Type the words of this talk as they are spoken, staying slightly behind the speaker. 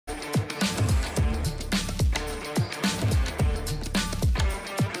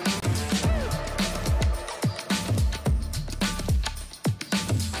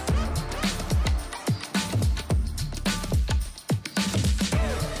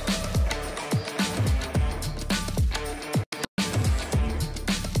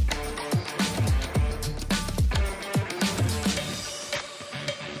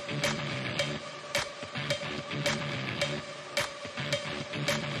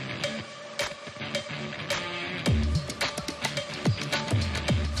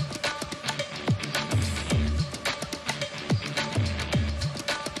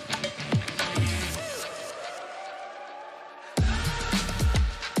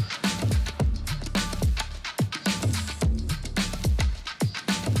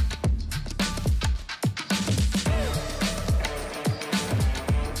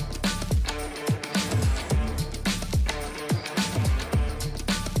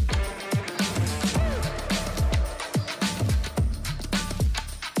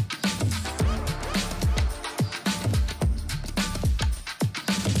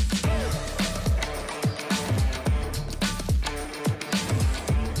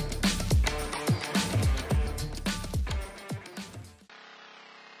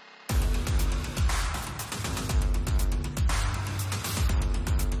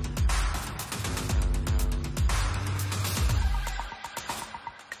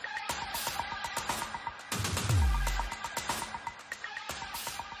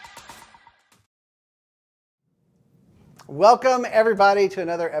Welcome, everybody, to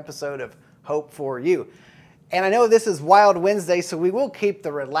another episode of Hope for You. And I know this is Wild Wednesday, so we will keep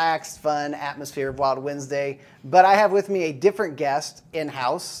the relaxed, fun atmosphere of Wild Wednesday. But I have with me a different guest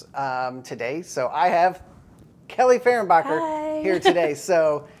in-house today. So I have Kelly Fehrenbacher here today.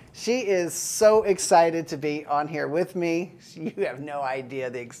 So she is so excited to be on here with me. You have no idea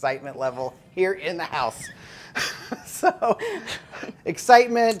the excitement level here in the house. So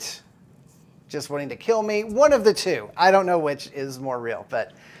excitement, just wanting to kill me, one of the two. I don't know which is more real,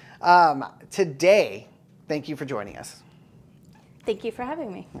 but today, thank you for joining us. Thank you for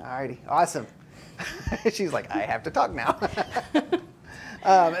having me. All righty, awesome. She's like, I have to talk now.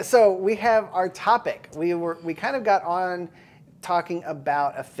 So we have our topic. We kind of got on talking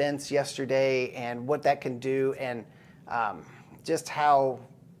about offense yesterday and what that can do, and just how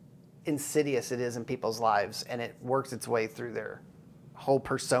insidious it is in people's lives, and it works its way through their whole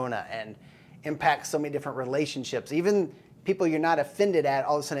persona and impacts so many different relationships. Even people you're not offended at,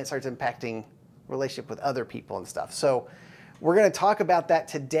 all of a sudden it starts impacting relationship with other people and stuff. So we're going to talk about that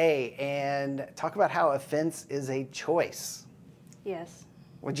today and talk about how offense is a choice. Yes.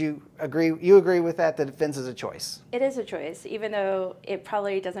 Would you agree? You agree with that offense is a choice? It is a choice, even though it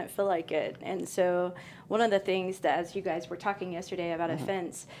probably doesn't feel like it. And so one of the things that, as you guys were talking yesterday about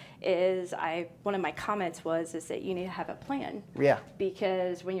offense, is one of my comments is that you need to have a plan. Yeah.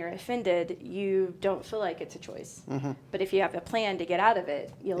 Because when you're offended, you don't feel like it's a choice. But if you have a plan to get out of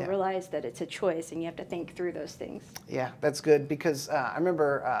it, you'll realize that it's a choice, and you have to think through those things. Yeah, that's good, because I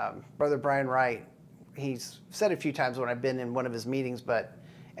remember Brother Brian Wright, he's said a few times when I've been in one of his meetings,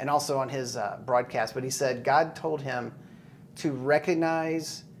 and also on his broadcast, but he said God told him to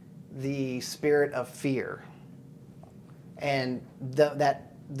recognize the spirit of fear and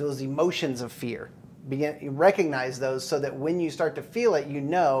those emotions of fear. Recognize those so that when you start to feel it, you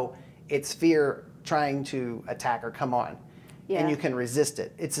know it's fear trying to attack or come on, and you can resist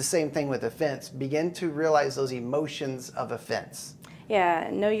it. It's the same thing with offense. Begin to realize those emotions of offense. Yeah,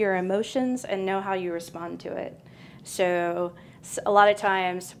 know your emotions and know how you respond to it. So a lot of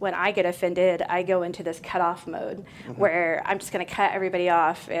times when I get offended, I go into this cut-off mode where I'm just going to cut everybody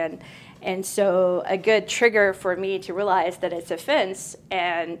off. And so a good trigger for me to realize that it's offense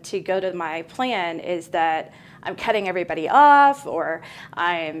and to go to my plan is that I'm cutting everybody off, or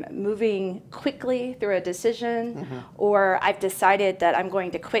I'm moving quickly through a decision, or I've decided that I'm going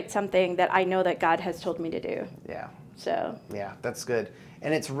to quit something that I know that God has told me to do. Yeah. So. Yeah, that's good.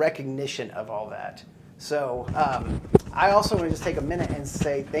 And it's recognition of all that. So I also want to just take a minute and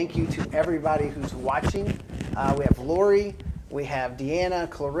say thank you to everybody who's watching. We have Lori, we have Deanna,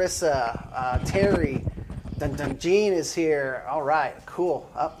 Clarissa, Terry, Jean is here. All right, cool.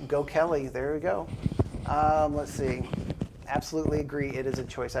 Go Kelly. There we go. Let's see. Absolutely agree. It is a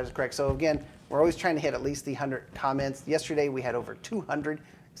choice. That is correct. So again, we're always trying to hit at least the 100 comments. Yesterday we had over 200.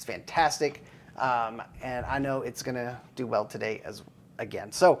 It's fantastic. And I know it's going to do well today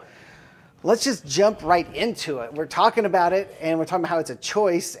again. So let's just jump right into it. We're talking about it, and we're talking about how it's a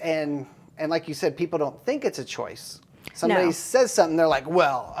choice. And like you said, people don't think it's a choice. Somebody says something, they're like,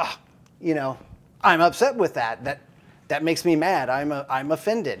 well, I'm upset with that. That makes me mad. I'm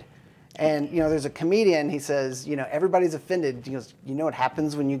offended. And, there's a comedian, he says, everybody's offended. He goes, you know what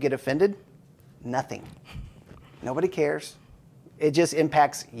happens when you get offended? Nothing. Nobody cares. It just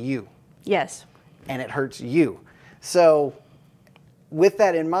impacts you. Yes. And it hurts you. So with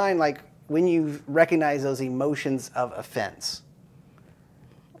that in mind, like when you recognize those emotions of offense,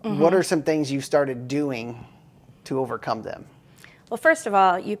 what are some things you started doing to overcome them? Well, first of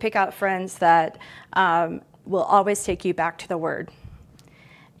all, you pick out friends that will always take you back to the Word.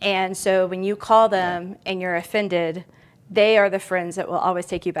 And so when you call them and you're offended, they are the friends that will always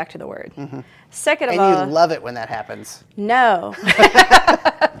take you back to the Word. Second of all... And you love it when that happens. No.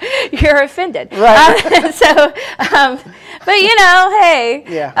 You're offended. Right. But hey.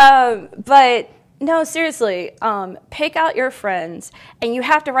 Yeah. But no, seriously, pick out your friends, and you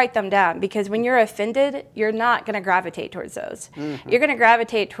have to write them down, because when you're offended, you're not going to gravitate towards those. You're going to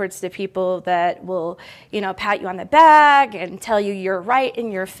gravitate towards the people that will, pat you on the back and tell you you're right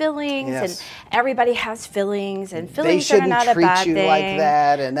in your feelings. Yes. And everybody has feelings, and feelings are not a bad thing. They shouldn't treat you like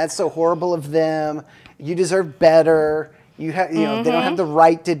that, and that's so horrible of them. You deserve better. They don't have the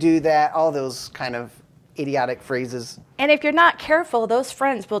right to do that. All those kind of idiotic phrases. And if you're not careful, those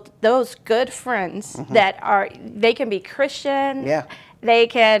good friends that they can be Christian They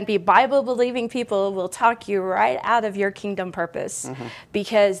can be Bible-believing people, will talk you right out of your kingdom purpose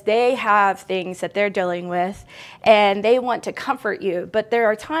because they have things that they're dealing with and they want to comfort you. But there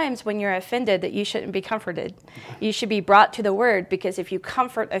are times when you're offended that you shouldn't be comforted. You should be brought to the word, because if you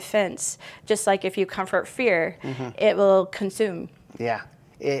comfort offense, just like if you comfort fear, it will consume. Yeah.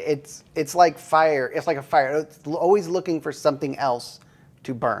 It's like fire. It's like a fire. It's always looking for something else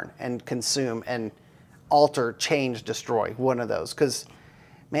to burn and consume and alter, change, destroy. One of those. Because,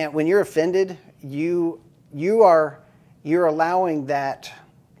 man, when you're offended, you're allowing that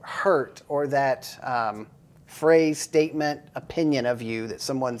hurt or that phrase, statement, opinion of you that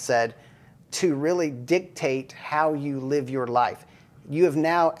someone said to really dictate how you live your life. You have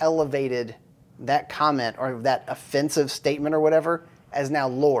now elevated that comment or that offensive statement or whatever as now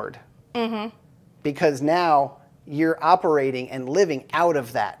Lord. Because now you're operating and living out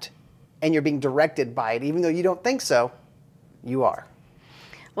of that, and you're being directed by it. Even though you don't think so, you are.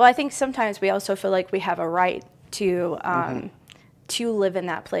 Well, I think sometimes we also feel like we have a right to live in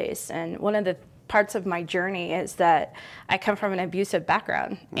that place. And one of the parts of my journey is that I come from an abusive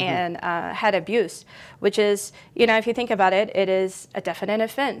background and had abuse, which is, if you think about it, it is a definite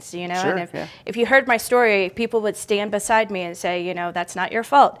offense, Sure, and if you heard my story, people would stand beside me and say, that's not your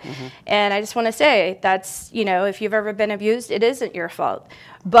fault. And I just want to say that's, if you've ever been abused, it isn't your fault.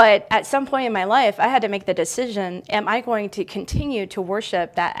 But at some point in my life, I had to make the decision, am I going to continue to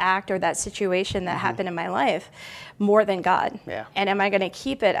worship that act or that situation that happened in my life more than God? Yeah. And am I going to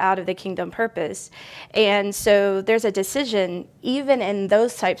keep it out of the kingdom purpose? And so there's a decision, even in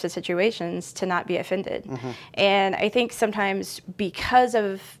those types of situations, to not be offended. And I think sometimes because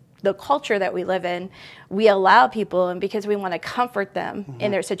of the culture that we live in, we allow people, and because we want to comfort them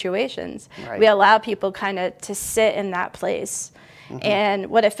in their situations, we allow people kind of to sit in that place. And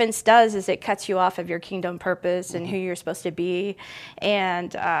what offense does is it cuts you off of your kingdom purpose and who you're supposed to be.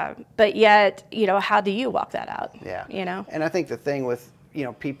 And, but yet, how do you walk that out? Yeah. And I think the thing with,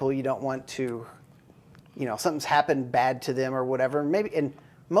 people, you don't want to, something's happened bad to them or whatever. Maybe, and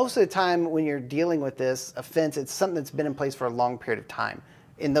most of the time when you're dealing with this offense, it's something that's been in place for a long period of time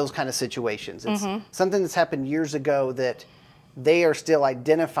in those kind of situations. It's something that's happened years ago that they are still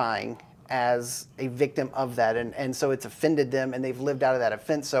identifying as a victim of that, and so it's offended them, and they've lived out of that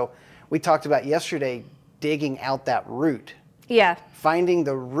offense. So we talked about yesterday digging out that root. Yeah. Finding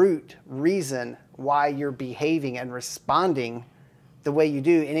the root reason why you're behaving and responding the way you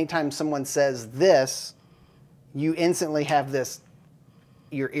do. Anytime someone says this, you instantly have this,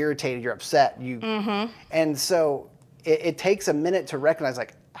 you're irritated, you're upset. And so it takes a minute to recognize,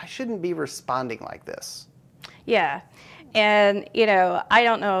 like, I shouldn't be responding like this. Yeah. And, I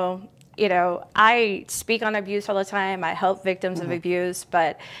don't know, I speak on abuse all the time. I help victims of abuse,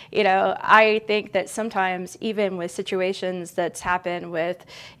 but, I think that sometimes even with situations that's happened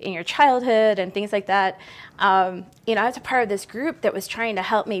in your childhood and things like that, I was a part of this group that was trying to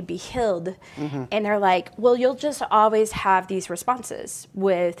help me be healed. And they're like, well, you'll just always have these responses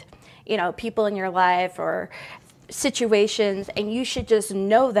with, people in your life or situations, and you should just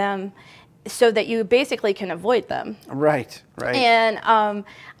know them so that you basically can avoid them. Right. And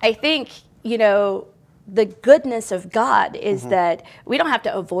I think, the goodness of God is that we don't have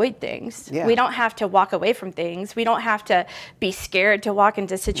to avoid things. Yeah. We don't have to walk away from things. We don't have to be scared to walk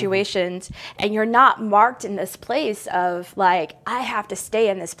into situations. And you're not marked in this place of like, I have to stay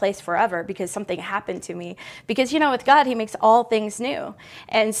in this place forever because something happened to me. Because, with God, he makes all things new.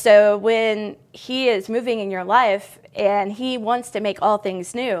 And so when he is moving in your life and he wants to make all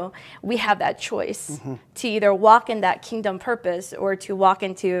things new, we have that choice to either walk in that kingdom purpose or to walk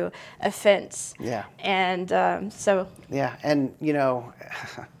into offense. Yeah. And so. Yeah. And,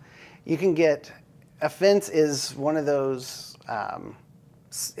 you can get, offense is one of those,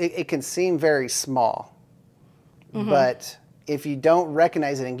 it can seem very small, but if you don't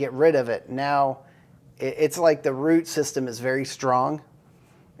recognize it and get rid of it, now it's like the root system is very strong.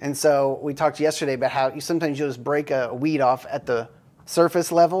 And so we talked yesterday about how sometimes you just break a weed off at the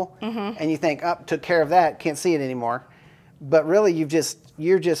surface level, and you think, oh, took care of that, can't see it anymore. But really,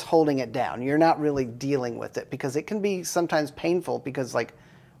 you're just holding it down. You're not really dealing with it because it can be sometimes painful because like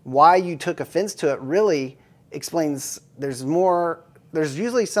why you took offense to it really explains there's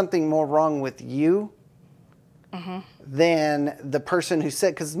usually something more wrong with you than the person who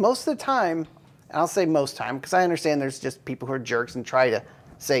said, because most of the time, and I'll say most time because I understand there's just people who are jerks and try to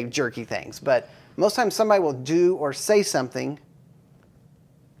say jerky things, but most times somebody will do or say something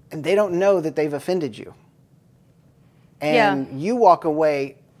and they don't know that they've offended you. And you walk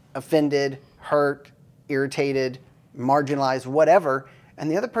away offended, hurt, irritated, marginalized, whatever, and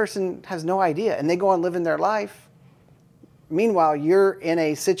the other person has no idea. And they go on living their life meanwhile, you're in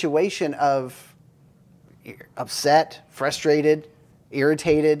a situation of upset, frustrated,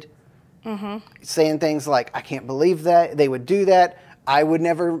 irritated, saying things like, I can't believe that they would do that. I would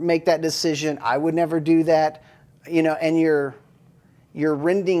never make that decision. I would never do that. You know, and you're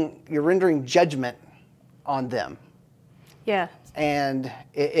rendering judgment on them. Yeah. And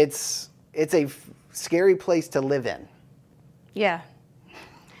it's a scary place to live in. Yeah.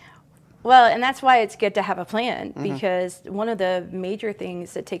 Well, and that's why it's good to have a plan, because one of the major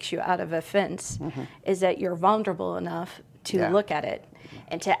things that takes you out of offense is that you're vulnerable enough to look at it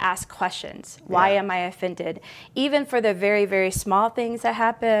and to ask questions. Why am I offended? Even for the very, very small things that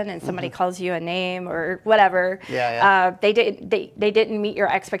happen, and somebody calls you a name or whatever, they didn't meet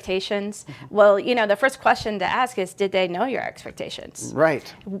your expectations. Well, you know, the first question to ask is, did they know your expectations?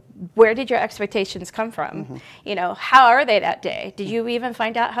 Right. Where did your expectations come from? You know, how are they that day? Did you even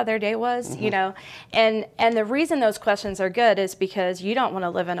find out how their day was? You know, and the reason those questions are good is because you don't want to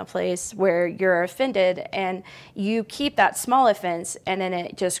live in a place where you're offended and you keep that small offense, and then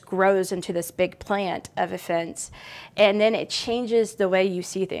it just grows into this big plant of offense, and then it changes the way you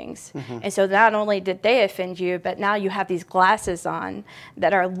see things. And so not only did they offend you, but now you have these glasses on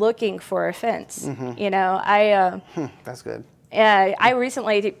that are looking for offense. You know, that's good. I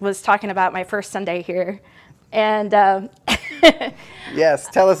recently was talking about my first Sunday here, and yes,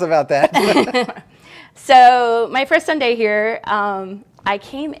 tell us about that. So my first Sunday here, I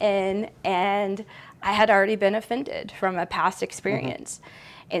came in and I had already been offended from a past experience.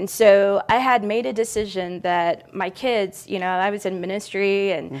 And so I had made a decision that my kids, you know, I was in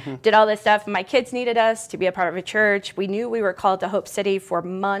ministry and did all this stuff. My kids needed us to be a part of a church. We knew we were called to Hope City for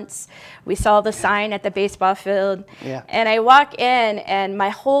months. We saw the sign at the baseball field. And I walk in, and my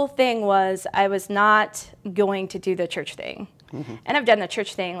whole thing was I was not going to do the church thing. And I've done the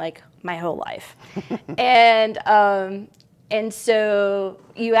church thing like my whole life. And so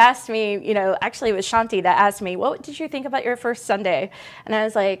you asked me, you know, actually it was Shanti that asked me, what did you think about your first Sunday? And I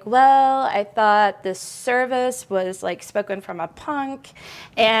was like, well, I thought the service was like spoken from a punk,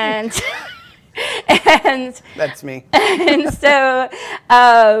 and and that's me. And so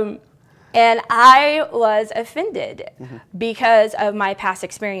and I was offended because of my past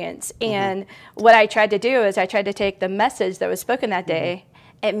experience. And what I tried to do is I tried to take the message that was spoken that day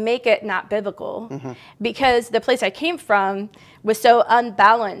and make it not biblical, because the place I came from was so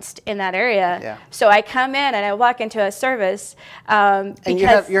unbalanced in that area. So I come in and I walk into a service, and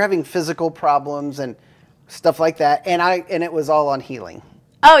you're having physical problems and stuff like that, and it was all on healing.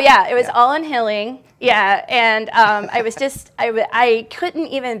 Oh yeah, it was all on healing. Yeah, and I was just I couldn't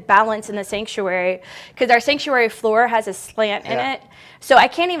even balance in the sanctuary because our sanctuary floor has a slant in it. So I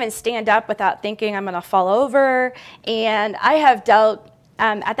can't even stand up without thinking I'm going to fall over. And I have dealt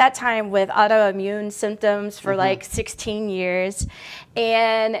at that time with autoimmune symptoms for like 16 years.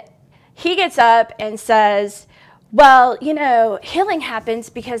 And he gets up and says, well, you know, healing happens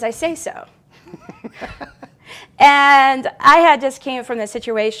because I say so. And I had just came from the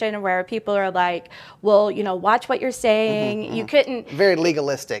situation where people are like, well, you know, watch what you're saying. You couldn't. Very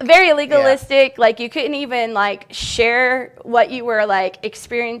legalistic. Very legalistic. Like you couldn't even like share what you were like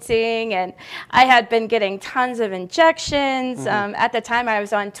experiencing. And I had been getting tons of injections. At the time I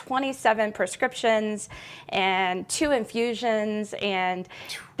was on 27 prescriptions and 2 infusions. And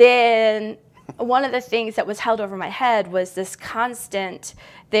then one of the things that was held over my head was this constant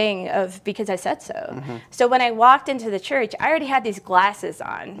thing of because I said so. So when I walked into the church, I already had these glasses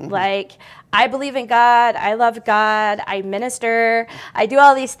on. Like, I believe in God, I love God, I minister, I do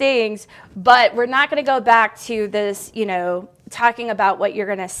all these things, but we're not going to go back to this, you know, talking about what you're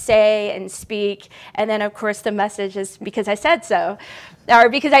going to say and speak. And then, of course, the message is because I said so, or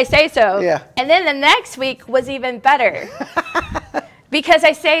because I say so. And then the next week was even better. Because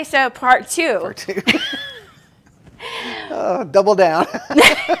I say so, part 2. Part 2. Double down.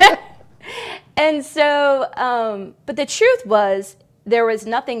 And so, but the truth was, there was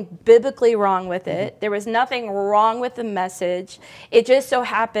nothing biblically wrong with it. There was nothing wrong with the message. It just so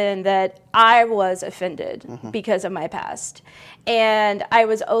happened that I was offended because of my past. And I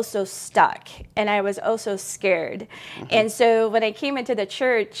was also stuck, and I was also scared. And so when I came into the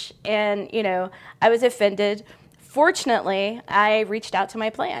church and, you know, I was offended, fortunately, I reached out to my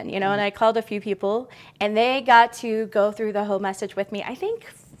plan, you know, and I called a few people, and they got to go through the whole message with me, I think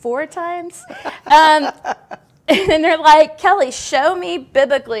 4 times. And they're like, Kelly, show me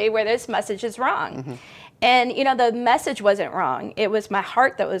biblically where this message is wrong. And, you know, the message wasn't wrong. It was my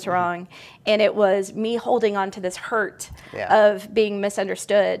heart that was wrong. And it was me holding on to this hurt of being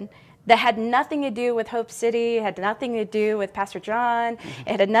misunderstood that had nothing to do with Hope City, had nothing to do with Pastor John.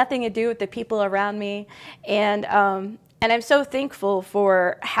 It had nothing to do with the people around me. And And I'm so thankful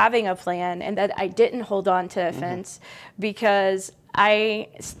for having a plan and that I didn't hold on to offense because I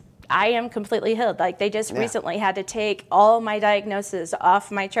am completely healed. Like they just recently had to take all my diagnoses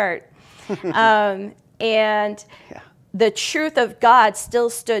off my chart. And the truth of God still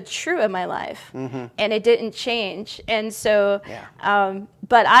stood true in my life and it didn't change. And so,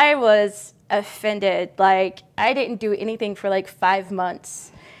 but I was offended. Like I didn't do anything for like 5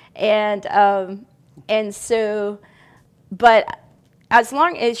 months. And so, but as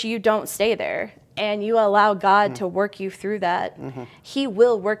long as you don't stay there and you allow God to work you through that, he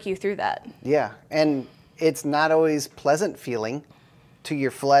will work you through that. Yeah. And it's not always pleasant feeling to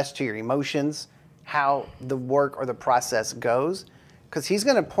your flesh, to your emotions, how the work or the process goes, because he's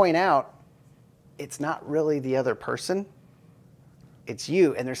going to point out it's not really the other person, it's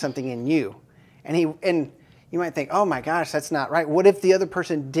you, and there's something in you. And you might think, oh my gosh, that's not right. What if the other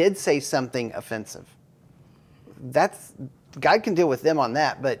person did say something offensive? God can deal with them on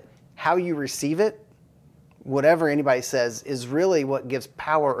that, but how you receive it, whatever anybody says, is really what gives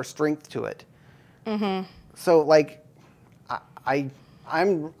power or strength to it. So like,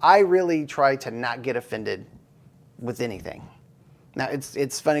 I really try to not get offended with anything. Now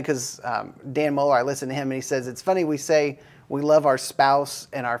it's funny because Dan Moeller, I listen to him and he says it's funny we say we love our spouse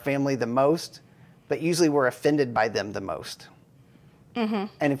and our family the most, but usually we're offended by them the most. And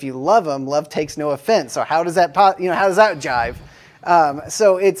if you love them, love takes no offense. So how does that how does that jive?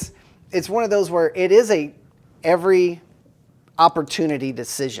 So it's one of those where it is every opportunity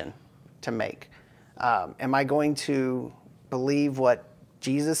decision to make. Am I going to believe what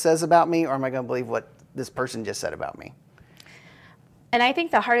Jesus says about me, or am I going to believe what this person just said about me? And I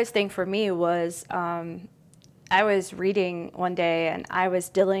think the hardest thing for me was I was reading one day and I was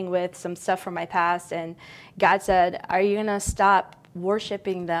dealing with some stuff from my past, and God said, are you going to stop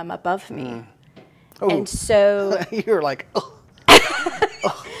worshiping them above me? And so you were like, oh.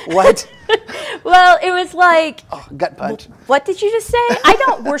 What? Well, it was like, gut punch. What did you just say? I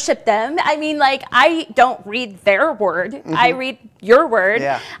don't worship them. I mean, like, I don't read their word. I read your word.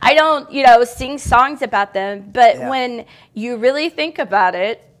 I don't, sing songs about them. But when you really think about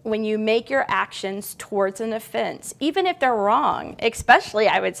it, when you make your actions towards an offense, even if they're wrong, especially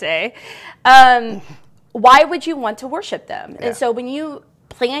I would say, why would you want to worship them? And so when you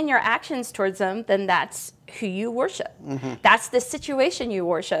plan your actions towards them, then that's who you worship. That's the situation you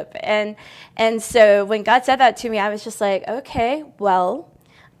worship. And so when God said that to me, I was just like, okay, well,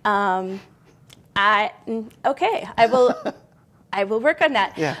 I will work on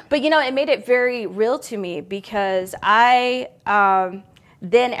that. But it made it very real to me because I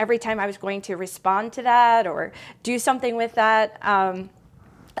then every time I was going to respond to that or do something with that,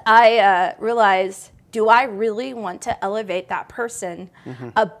 I realized, do I really want to elevate that person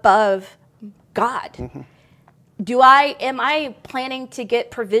above God? Am I planning to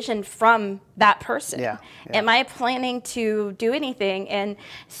get provision from that person? Am I planning to do anything? And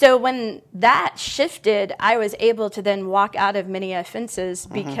so when that shifted, I was able to then walk out of many offenses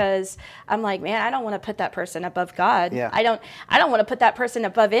because I'm like, man, I don't want to put that person above God. I don't want to put that person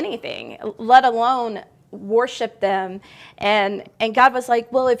above anything, let alone worship them. And God was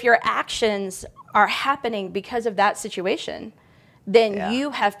like, well, if your actions are happening because of that situation, then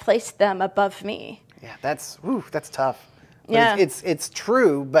you have placed them above me. That's tough. But it's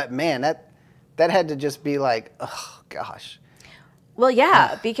true, but man, that had to just be like, oh gosh.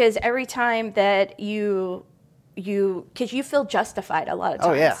 Well, because every time that because you feel justified a lot of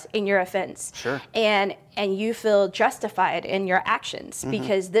times in your offense. And you feel justified in your actions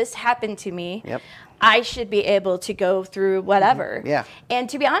because this happened to me. I should be able to go through whatever. And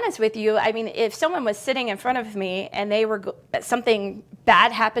to be honest with you, I mean, if someone was sitting in front of me and something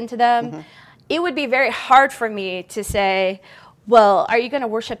bad happened to them, it would be very hard for me to say, well, are you going to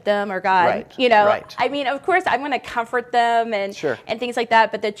worship them or God? I mean, of course, I'm going to comfort them and things like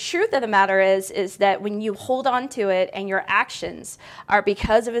that. But the truth of the matter is that when you hold on to it and your actions are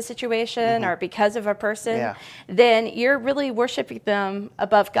because of a situation or because of a person, then you're really worshiping them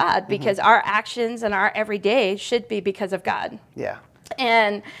above God because our actions and our everyday should be because of God.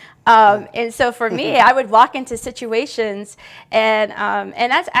 And so for me, I would walk into situations, and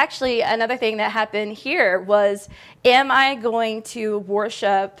that's actually another thing that happened here was, am I going to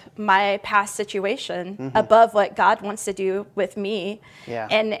worship my past situation above what God wants to do with me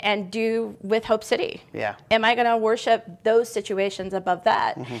and do with Hope City? Am I going to worship those situations above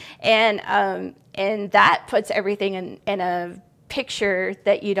that? And that puts everything in a picture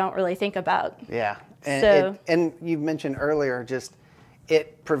that you don't really think about. And you mentioned earlier just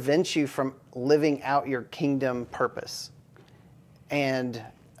it prevents you from living out your kingdom purpose. And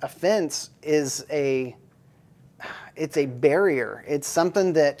offense is it's a barrier. It's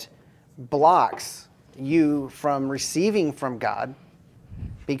something that blocks you from receiving from God,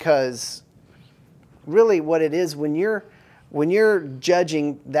 because really what it is, when you're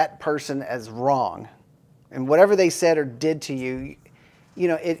judging that person as wrong and whatever they said or did to you,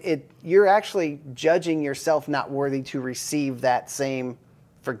 you're actually judging yourself not worthy to receive that same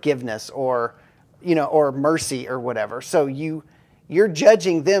forgiveness or mercy or whatever. So you're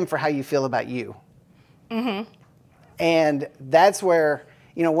judging them for how you feel about you. Mm-hmm. And that's where,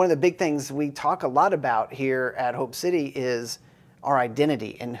 one of the big things we talk a lot about here at Hope City is our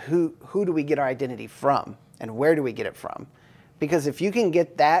identity, and who do we get our identity from, and where do we get it from? Because if you can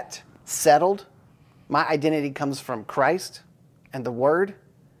get that settled, my identity comes from Christ and the Word,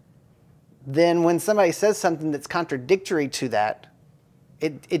 then when somebody says something that's contradictory to that,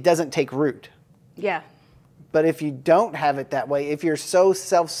 it doesn't take root. Yeah. But if you don't have it that way, if you're so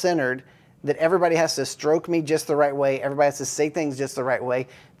self-centered that everybody has to stroke me just the right way, everybody has to say things just the right way,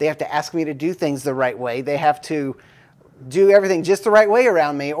 they have to ask me to do things the right way, they have to do everything just the right way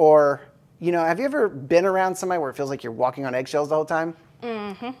around me, or, have you ever been around somebody where it feels like you're walking on eggshells the whole time?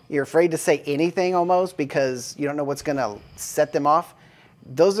 Mm-hmm. You're afraid to say anything almost because you don't know what's going to set them off.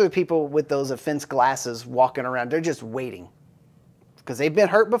 Those are the people with those offense glasses walking around. They're just waiting because they've been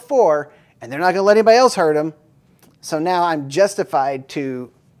hurt before, and they're not going to let anybody else hurt them. So now I'm justified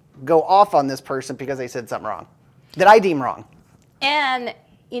to go off on this person because they said something wrong that I deem wrong. And,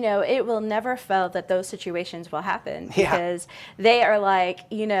 it will never fail that those situations will happen because they are like,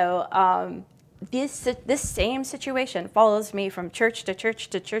 this same situation follows me from church to church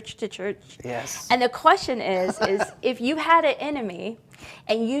to church to church. Yes. And the question is if you had an enemy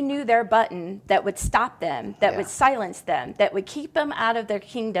and you knew their button that would stop them, that would silence them, that would keep them out of their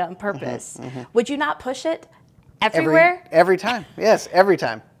kingdom purpose, would you not push it everywhere? Every time. Yes, every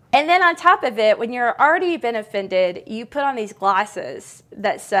time. And then on top of it, when you're already been offended, you put on these glasses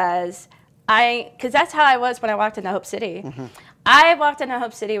that says, because that's how I was when I walked into Hope City. Mm-hmm. I walked into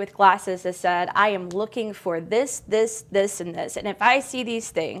Hope City with glasses that said, I am looking for this, this, this, and this. And if I see these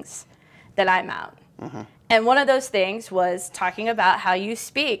things, then I'm out. Mm-hmm. And one of those things was talking about how you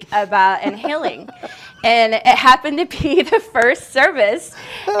speak about and healing. And it happened to be the first service.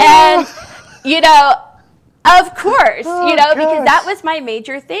 And, of course, because that was my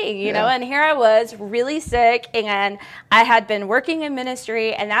major thing, and here I was really sick, and I had been working in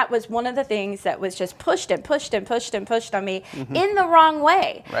ministry, and that was one of the things that was just pushed and pushed and pushed and pushed on me in the wrong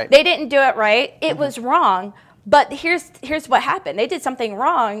way. Right. They didn't do it right. It was wrong. But here's what happened. They did something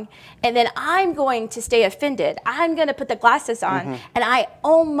wrong, and then I'm going to stay offended. I'm going to put the glasses on, and I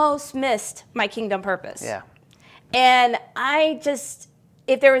almost missed my kingdom purpose. Yeah. And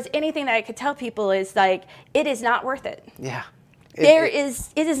if there was anything that I could tell people is like, it is not worth it. Yeah. It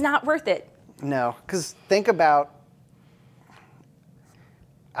is not worth it. No, because think about,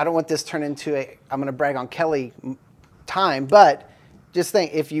 I don't want this to turn into I'm going to brag on Kelly time, but just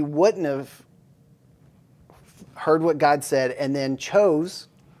think, if you wouldn't have heard what God said and then chose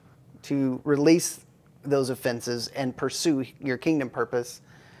to release those offenses and pursue your kingdom purpose,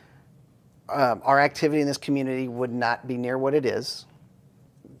 our activity in this community would not be near what it is.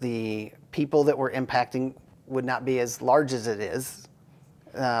 The people that we're impacting would not be as large as it is.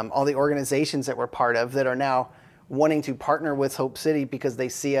 All the organizations that we're part of that are now wanting to partner with Hope City because they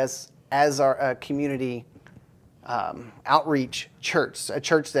see us as our community outreach church, a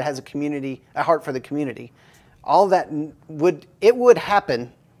church that has a heart for the community. All that would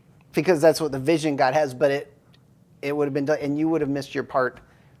happen because that's what the vision God has, but it would have been done, and you would have missed your part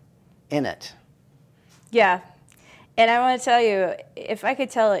in it. Yeah. And I want to tell you, if I could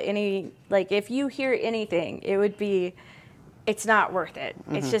tell if you hear anything, it would be, it's not worth it.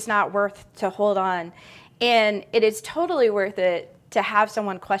 Mm-hmm. It's just not worth to hold on. And it is totally worth it to have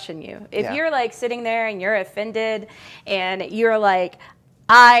someone question you. If you're like sitting there and you're offended and you're like,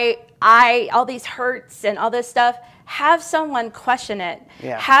 all these hurts and all this stuff, have someone question it.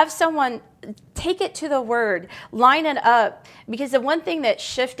 Yeah. Have someone take it to the Word, line it up. Because the one thing that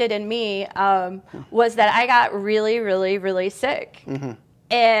shifted in me was that I got really, really, really sick. Mm-hmm.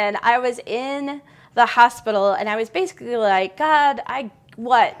 And I was in the hospital, and I was basically like, God,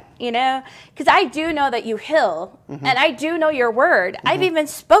 what? Because I do know that you heal, and I do know your word. I've even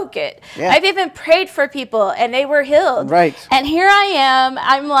spoke it. Yeah. I've even prayed for people, and they were healed. Right. And here I am.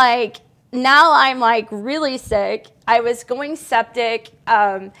 I'm like really sick. I was going septic,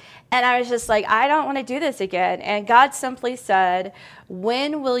 and I was just like, I don't want to do this again. And God simply said,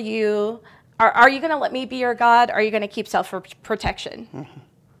 when will you, are you going to let me be your God? Or are you going to keep self-protection? Mm-hmm.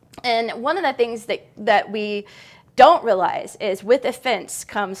 And one of the things that we don't realize is with offense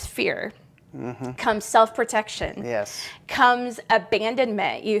comes fear. comes self-protection. Yes. Comes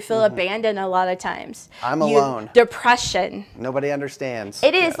abandonment. You feel abandoned a lot of times. I'm alone. Depression. Nobody understands.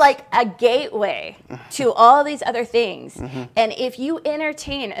 It is like a gateway to all these other things. And if you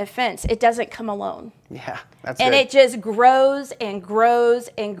entertain offense, it doesn't come alone. Yeah, that's and good. it just grows and grows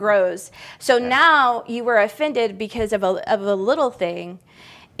and grows. So now you were offended because of a little thing.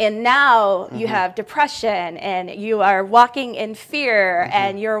 And now you have depression, and you are walking in fear,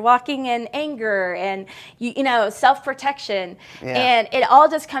 and you're walking in anger, and you know, self-protection. And it all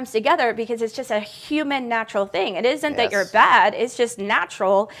just comes together because it's just a human natural thing. It isn't that you're bad. It's just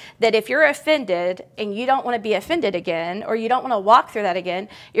natural that if you're offended and you don't want to be offended again, or you don't want to walk through that again,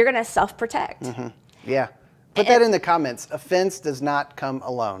 you're going to self-protect. Yeah. Put that in the comments. Offense does not come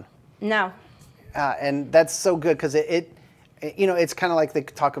alone. No. And that's so good because you know, it's kind of like they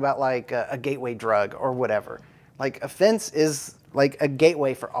talk about like a gateway drug or whatever. Like offense is like a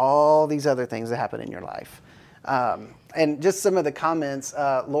gateway for all these other things that happen in your life. And just some of the comments,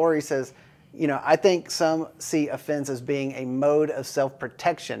 Lori says, you know, I think some see offense as being a mode of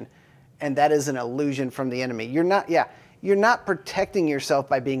self-protection, and that is an illusion from the enemy. You're not protecting yourself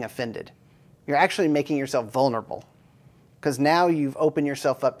by being offended. You're actually making yourself vulnerable because now you've opened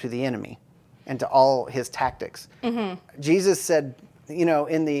yourself up to the enemy and to all his tactics. Jesus said, you know,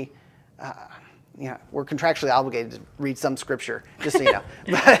 in the, you know, we're contractually obligated to read some scripture, just so you know.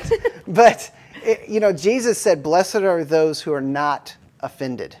 But you know, Jesus said, blessed are those who are not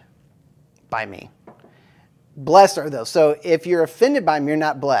offended by me. Blessed are those. So if you're offended by me, you're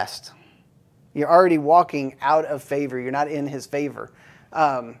not blessed. You're already walking out of favor. You're not in his favor.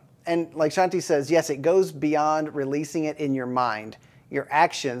 And like Shanti says, yes, it goes beyond releasing it in your mind. Your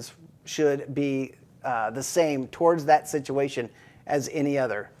actions should be the same towards that situation as any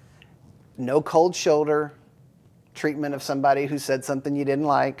other. No cold shoulder treatment of somebody who said something you didn't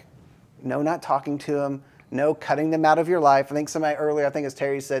like. No, not talking to them. No, cutting them out of your life. I think somebody earlier, I think as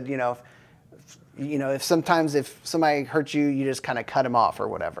Terry said, you know, if sometimes if somebody hurts you, you just kind of cut them off or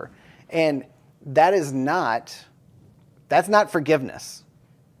whatever. And that's not forgiveness.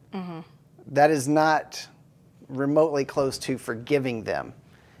 That is not remotely close to forgiving them.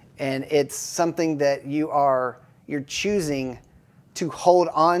 And it's something that you're choosing to hold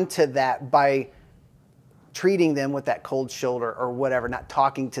on to that by treating them with that cold shoulder or whatever, not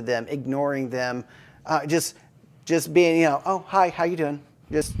talking to them, ignoring them, just being, you know, oh, hi, how you doing?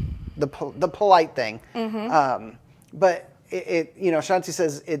 Just the polite thing. But you know, Shanti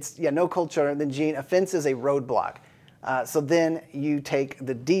says it's, no cold shoulder. And then Jean, offense is a roadblock. So then you take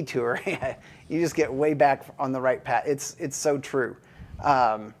the detour. You just get way back on the right path. It's so true.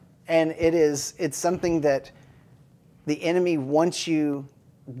 And it's something that the enemy wants you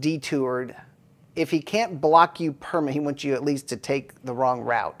detoured. If he can't block you permanently, he wants you at least to take the wrong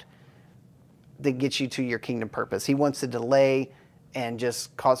route that gets you to your kingdom purpose. He wants to delay and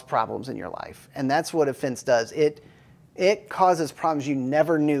just cause problems in your life. And that's what offense does. It causes problems you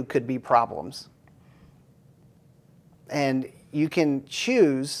never knew could be problems. And you can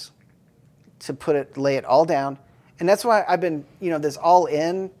choose to lay it all down. And that's why I've been, you know, this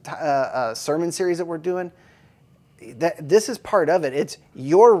all-in sermon series that we're doing, this is part of it. It's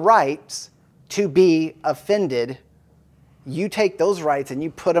your rights to be offended. You take those rights and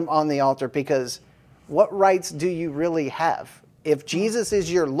you put them on the altar, because what rights do you really have? If Jesus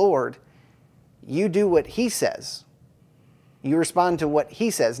is your Lord, you do what he says. You respond to what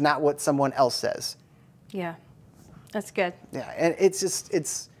he says, not what someone else says. Yeah, that's good. Yeah, and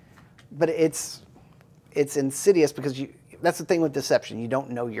but it's insidious because that's the thing with deception. You don't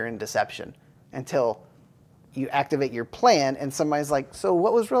know you're in deception until you activate your plan and somebody's like, so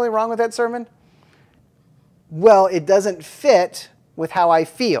what was really wrong with that sermon? Well, it doesn't fit with how I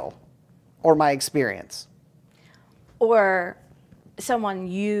feel or my experience. Or someone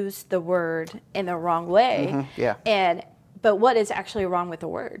used the word in the wrong way. But what is actually wrong with the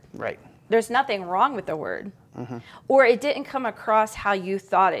word? Right. There's nothing wrong with the word. Or it didn't come across how you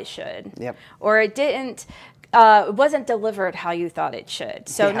thought it should. Or it wasn't delivered how you thought it should.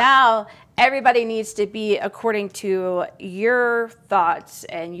 So now everybody needs to be according to your thoughts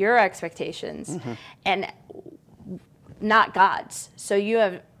and your expectations, and not God's. So you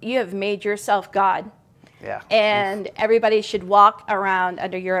have made yourself God. And everybody should walk around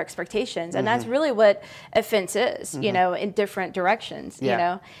under your expectations. And that's really what offense is, you know, in different directions, you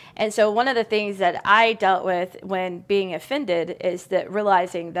know. And so one of the things that I dealt with when being offended is that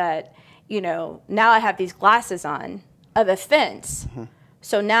realizing that, you know, now I have these glasses on of offense.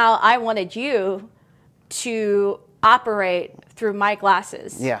 So now I wanted you to operate through my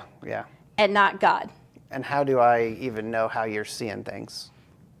glasses. And not God. And how do I even know how you're seeing things?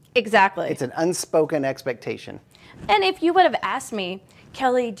 Exactly. It's an unspoken expectation. And if you would have asked me,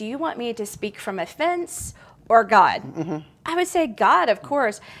 Kelly, do you want me to speak from offense or God? I would say God, of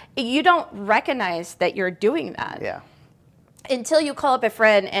course. You don't recognize that you're doing that. Yeah. Until you call up a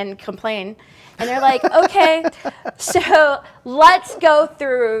friend and complain. And they're like, okay, so let's go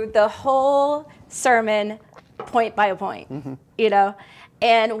through the whole sermon point by point, you know?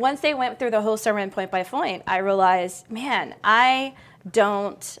 And once they went through the whole sermon point by point, I realized, man, I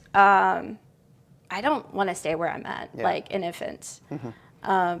don't want to stay where I'm at, like in offense.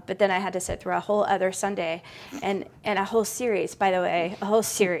 But then I had to sit through a whole other Sunday and a whole series, by the way, a whole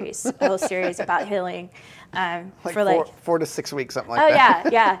series about healing. Like for like 4 to 6 weeks, something like that. Oh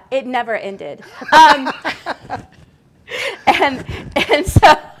yeah, it never ended. And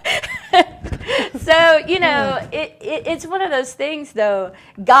so so you know, it's one of those things though.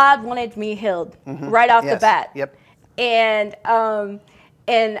 God wanted me healed right off the bat. Yep. And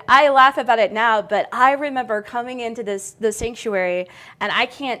I laugh about it now, but I remember coming into the sanctuary, and I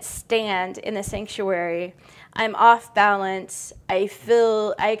can't stand in the sanctuary. I'm off balance. I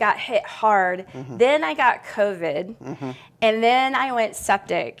feel I got hit hard. Then I got COVID, and then I went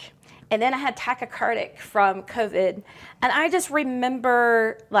septic, and then I had tachycardic from COVID. And I just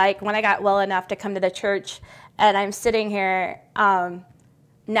remember, like, when I got well enough to come to the church, and I'm sitting here,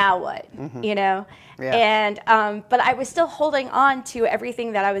 now what, you know? Yeah. And but I was still holding on to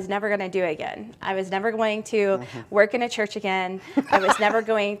everything that I was never going to do again. I was never going to work in a church again. I was never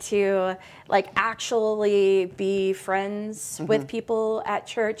going to like actually be friends with people at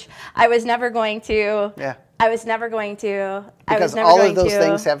church. I was never going to. Yeah. I was never going to. Because all of those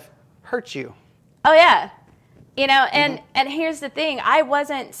things have hurt you. Oh yeah. You know, and here's the thing. I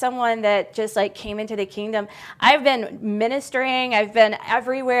wasn't someone that just like came into the kingdom. I've been ministering. I've been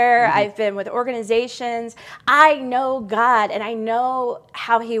everywhere. I've been with organizations. I know God, and I know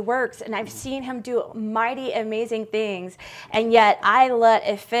how he works, and I've seen him do mighty, amazing things. And yet I let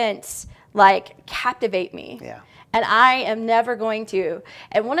offense like captivate me. Yeah. And I am never going to.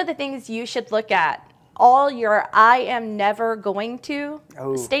 And one of the things you should look at, all your I am never going to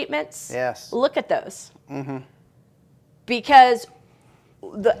statements, Yes. look at those. Because,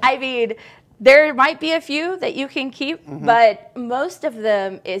 I mean, there might be a few that you can keep, but most of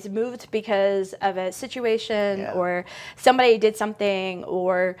them is moved because of a situation or somebody did something,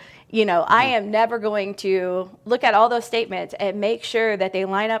 or, you know, I am never going to look at all those statements and make sure that they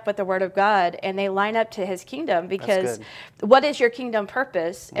line up with the Word of God and they line up to his kingdom, because what is your kingdom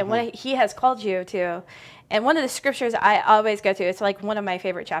purpose and what he has called you to? And one of the scriptures I always go to, it's like one of my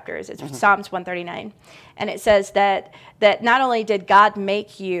favorite chapters. It's Psalms 139. And it says that not only did God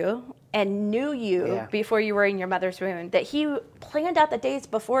make you and knew you before you were in your mother's womb, that he planned out the days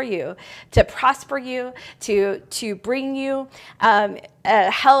before you to prosper you, to bring you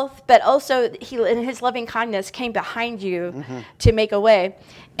health, but also he, in his loving kindness, came behind you to make a way.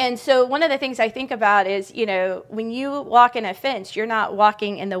 And so one of the things I think about is, you know, when you walk in offense, you're not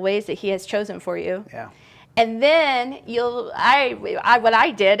walking in the ways that he has chosen for you. Yeah. And then what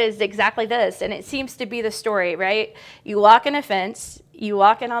I did is exactly this, and it seems to be the story, right? You walk in offense, you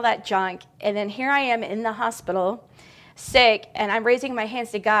walk in all that junk, and then here I am in the hospital, sick, and I'm raising my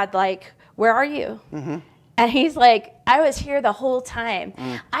hands to God like, where are you? And he's like, I was here the whole time.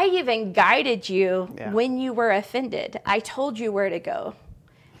 I even guided you when you were offended. I told you where to go.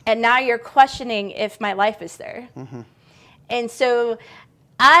 And now you're questioning if my life is there. And so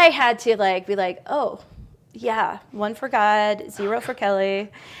I had to like be like, oh, yeah, 1 for God, 0 for Kelly.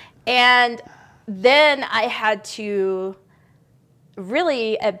 And then I had to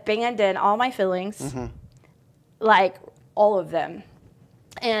really abandon all my feelings, like all of them.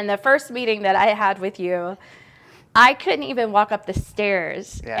 And the first meeting that I had with you, I couldn't even walk up the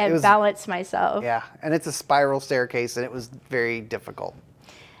stairs and balance myself. Yeah, and it's a spiral staircase, and it was very difficult.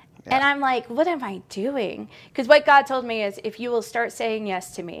 Yeah. And I'm like, what am I doing? Because what God told me is, if you will start saying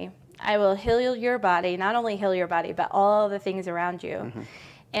yes to me, I will heal your body, not only heal your body, but all the things around you.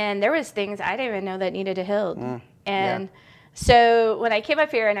 And there was things I didn't even know that needed to heal. And so when I came up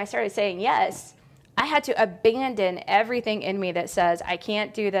here and I started saying yes, I had to abandon everything in me that says, I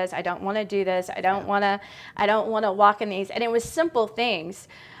can't do this, I don't want to do this, I don't want to walk in these. And it was simple things.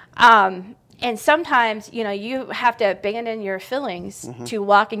 And sometimes, you know, you have to abandon your feelings to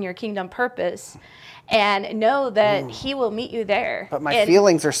walk in your kingdom purpose. And know that he will meet you there. But my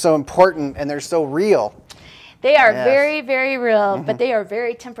feelings are so important, and they're so real. They are very, very real, but they are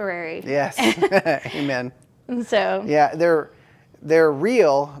very temporary. Yes. Amen. So. Yeah, they're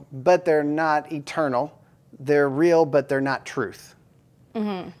real, but they're not eternal. They're real, but they're not truth.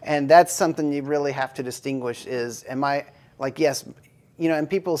 And that's something you really have to distinguish is, am I, like, yes, and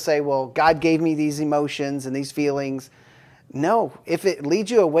people say, well, God gave me these emotions and these feelings. No, if it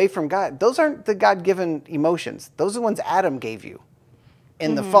leads you away from God, those aren't the God-given emotions. Those are the ones Adam gave you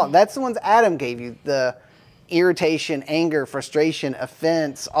in the fall. That's the ones Adam gave you. The irritation, anger, frustration,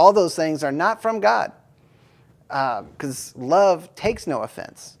 offense, all those things are not from God, because love takes no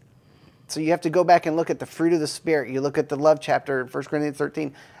offense. So you have to go back and look at the fruit of the Spirit. You look at the love chapter in 1 Corinthians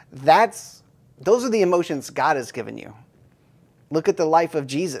 13. Those are the emotions God has given you. Look at the life of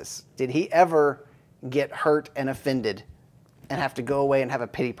Jesus. Did he ever get hurt and offended and have to go away and have a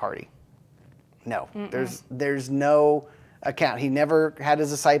pity party? No. There's no account. He never had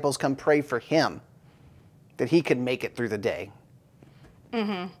his disciples come pray for him that he could make it through the day.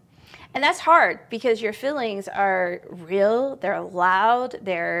 And that's hard because your feelings are real, they're loud,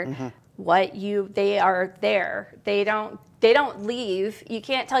 they're they are there. They don't leave. You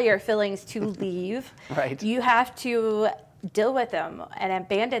can't tell your feelings to leave. Right. You have to deal with them and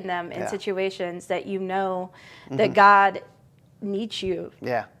abandon them in situations that that God needs you.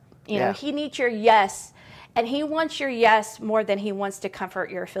 Yeah. You know, he needs your yes, and he wants your yes more than he wants to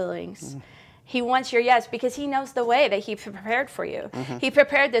comfort your feelings. He wants your yes because he knows the way that he prepared for you. He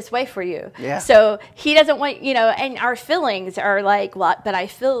prepared this way for you. Yeah. So he doesn't want, and our feelings are like, well, but I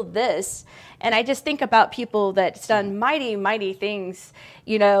feel this. And I just think about people that's done mighty, mighty things.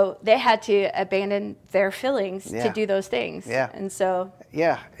 They had to abandon their feelings to do those things. Yeah. And so.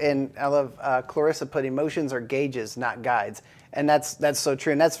 Yeah. And I love Clarissa put emotions are gauges, not guides. And that's so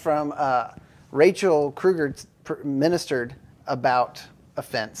true. And that's from Rachel Kruger ministered about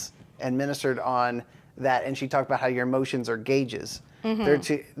offense and ministered on that. And she talked about how your emotions are gauges.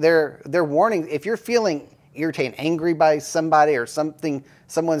 They're warning. If you're feeling irritated, angry by somebody or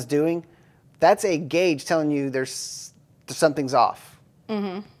someone's doing, that's a gauge telling you there's something's off.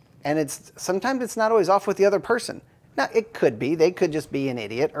 And sometimes it's not always off with the other person. Now, it could be. They could just be an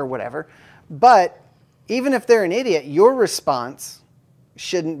idiot or whatever. But even if they're an idiot, your response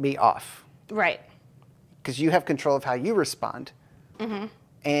shouldn't be off. Right. Because you have control of how you respond.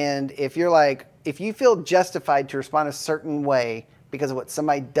 And if you feel justified to respond a certain way because of what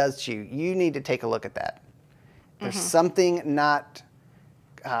somebody does to you, you need to take a look at that. There's something not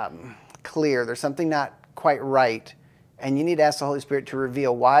clear. There's something not quite right. And you need to ask the Holy Spirit to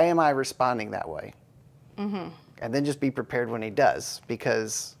reveal, why am I responding that way? And then just be prepared when he does,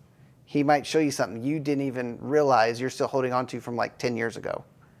 because he might show you something you didn't even realize you're still holding on to from like 10 years ago.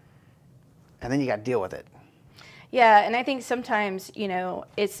 And then you got to deal with it. Yeah, and I think sometimes,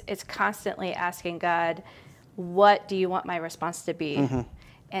 it's constantly asking God, what do you want my response to be?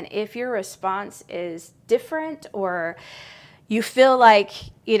 And if your response is different, or you feel like,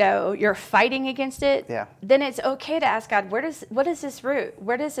 you're fighting against it, then it's okay to ask God, what is this root?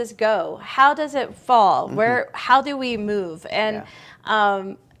 Where does this go? How does it fall? How do we move? And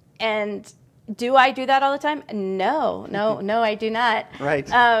and do I do that all the time? No, I do not. Right.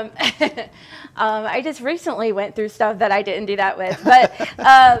 I just recently went through stuff that I didn't do that with,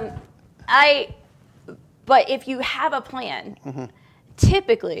 but if you have a plan,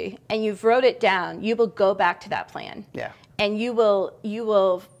 typically, and you've wrote it down, you will go back to that plan. Yeah. And you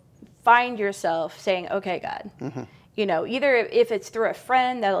will find yourself saying, okay, God, either if it's through a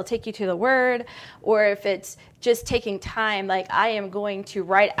friend that'll take you to the word, or if it's just taking time, like I am going to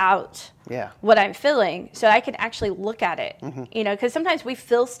write out what I'm feeling so I can actually look at it, because sometimes we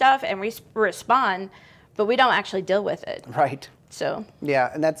feel stuff and we respond, but we don't actually deal with it. Right. So. Yeah.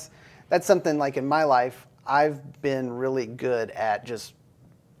 And that's something like in my life, I've been really good at just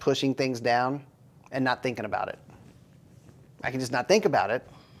pushing things down and not thinking about it. I can just not think about it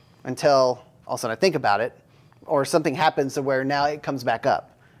until all of a sudden I think about it, or something happens to where now it comes back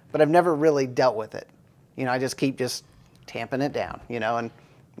up. But I've never really dealt with it. I just keep tamping it down, and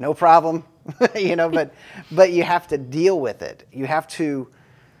no problem, but you have to deal with it. You have to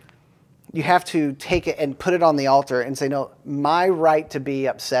take it and put it on the altar and say, no, my right to be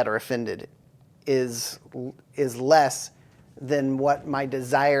upset or offended is less than what my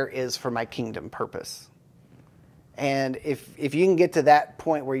desire is for my kingdom purpose. And if you can get to that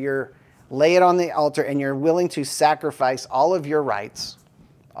point where you're lay it on the altar and you're willing to sacrifice all of your rights,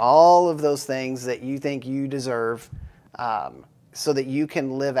 all of those things that you think you deserve, so that you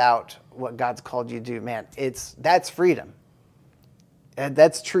can live out what God's called you to do, man, that's freedom. And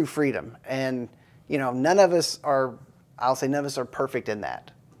that's true freedom. And, none of us are perfect in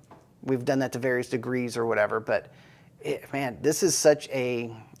that. We've done that to various degrees or whatever, but this is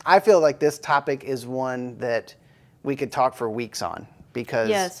I feel like this topic is one that we could talk for weeks on,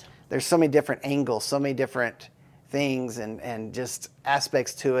 because there's so many different angles, so many different things and just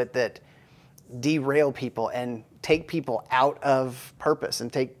aspects to it that derail people and take people out of purpose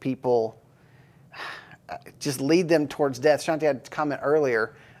and take people, just lead them towards death. Shanti had a comment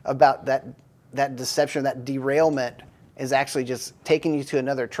earlier about that deception, that derailment is actually just taking you to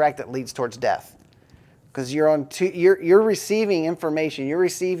another track that leads towards death. Because you're receiving information, you're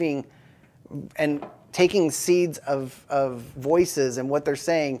receiving and taking seeds of voices and what they're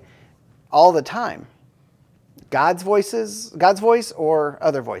saying all the time. God's voice or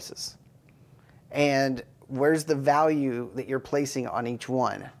other voices. And where's the value that you're placing on each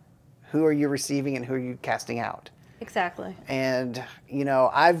one? Who are you receiving and who are you casting out? Exactly. And, you know,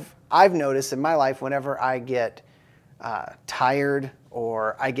 I've noticed in my life whenever I get tired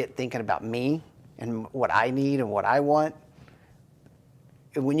or I get thinking about me and what I need and what I want,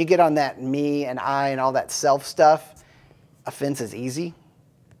 when you get on that me and I and all that self stuff, offense is easy.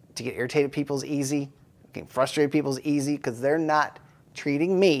 To get irritated people is easy. Getting frustrated people is easy because they're not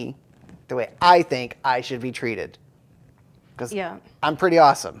treating me the way I think I should be treated. Because I'm pretty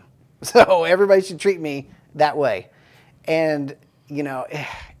awesome. So everybody should treat me that way. And, you know,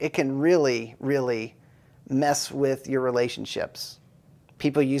 it can really, really mess with your relationships.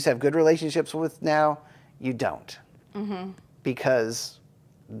 People you used to have good relationships with now, you don't. Mm-hmm. Because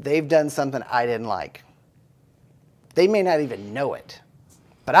they've done something I didn't like. They may not even know it,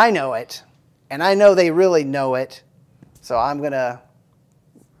 but I know it. And I know they really know it. So I'm going to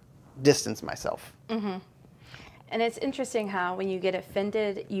distance myself. Mm-hmm. And it's interesting how when you get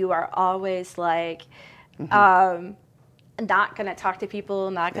offended, you are always like, not going to talk to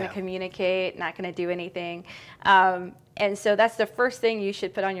people, not going to communicate, not going to do anything. And so that's the first thing you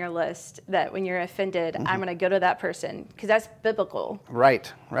should put on your list, that when you're offended, I'm going to go to that person, because that's biblical.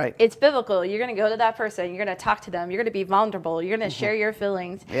 Right, right. It's biblical. You're going to go to that person. You're going to talk to them. You're going to be vulnerable. You're going to share your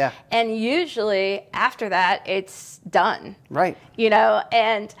feelings. Yeah. And usually after that, it's done. Right. You know,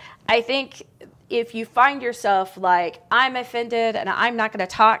 and I think if you find yourself like, I'm offended and I'm not going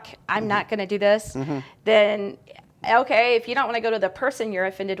to talk, I'm not going to do this, then okay, if you don't want to go to the person you're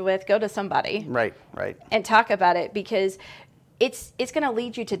offended with, go to somebody. Right, right. And talk about it, because it's going to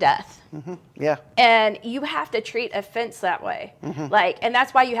lead you to death. Yeah. And you have to treat offense that way. Like, and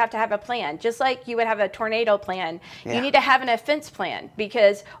that's why you have to have a plan. Just like you would have a tornado plan, you need to have an offense plan.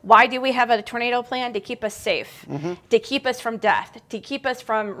 Because why do we have a tornado plan? To keep us safe, to keep us from death, to keep us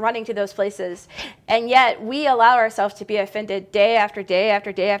from running to those places. And yet we allow ourselves to be offended day after day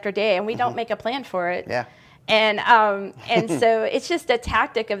after day after day, and we don't make a plan for it. Yeah. And so it's just a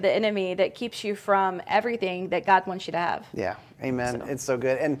tactic of the enemy that keeps you from everything that God wants you to have. Yeah, amen. So. It's so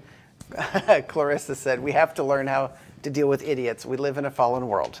good. And Clarissa said, we have to learn how to deal with idiots. We live in a fallen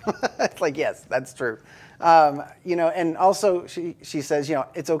world. It's like, yes, that's true. You know, and also she says, you know,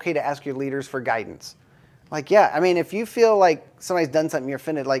 it's okay to ask your leaders for guidance. Like, yeah, I mean, if you feel like somebody's done something, you're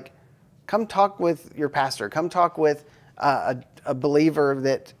offended, like, come talk with your pastor. Come talk with a believer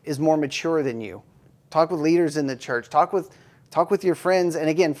that is more mature than you. Talk with leaders in the church. Talk with your friends. And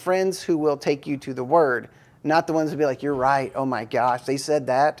again, friends who will take you to the word, not the ones who be like, you're right. Oh my gosh, they said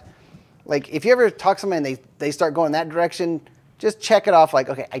that. Like, if you ever talk to somebody and they start going that direction, just check it off like,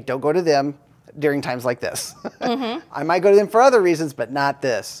 okay, I don't go to them during times like this. I might go to them for other reasons, but not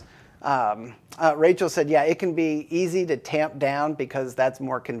this. Rachel said, yeah, it can be easy to tamp down because that's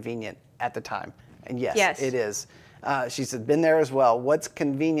more convenient at the time. And yes. It is. She said, been there as well. What's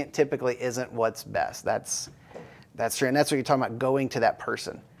convenient typically isn't what's best. That's true. And that's what you're talking about, going to that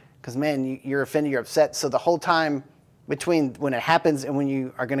person. Because, man, you're offended, you're upset. So the whole time between when it happens and when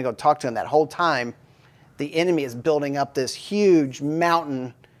you are going to go talk to them, that whole time, the enemy is building up this huge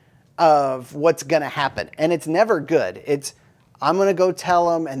mountain of what's going to happen. And it's never good. It's, I'm going to go tell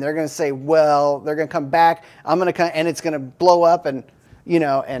them, and they're going to say, well, they're going to come back. I'm going to come, and it's going to blow up, and, you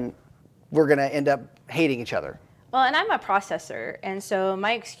know, and we're going to end up hating each other. Well, and I'm a processor, and so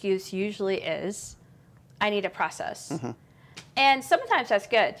my excuse usually is, I need a process. And sometimes that's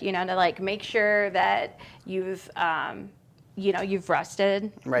good, you know, to like make sure that you've, you know, you've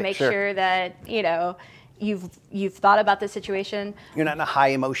rested, make sure that, you know, you've thought about the situation. You're not in a high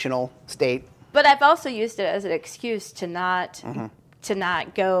emotional state. But I've also used it as an excuse to not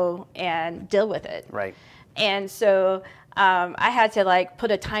go and deal with it. Right. And so I had to like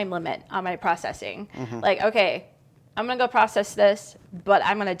put a time limit on my processing. Like, okay, I'm going to go process this, but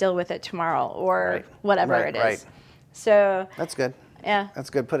I'm going to deal with it tomorrow or whatever it is. Right. So that's good. Yeah. That's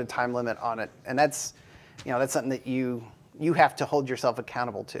good. Put a time limit on it. And that's, you know, that's something that you have to hold yourself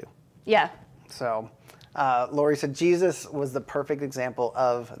accountable to. Yeah. So Lori said Jesus was the perfect example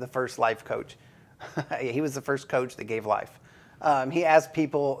of the first life coach. He was the first coach that gave life. He asked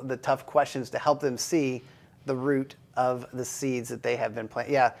people the tough questions to help them see the root of the seeds that they have been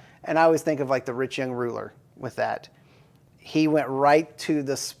planted. Yeah. And I always think of like the rich young ruler. with that. He went right to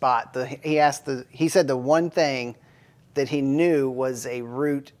the spot. He said the one thing that he knew was a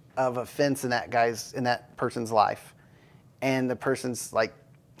root of offense in that person's life. And the person's like,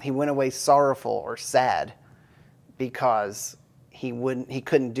 he went away sorrowful or sad because he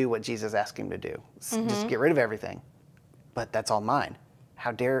couldn't do what Jesus asked him to do. Just get rid of everything. But that's all mine.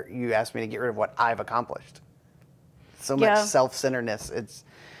 How dare you ask me to get rid of what I've accomplished? So much self-centeredness.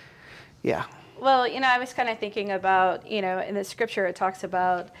 Yeah. Well, I was kind of thinking about, in the scripture, it talks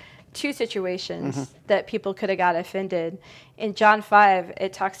about two situations that people could have got offended. In John 5,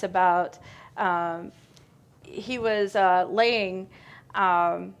 it talks about he was laying,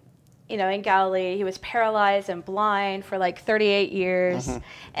 in Galilee. He was paralyzed and blind for like 38 years.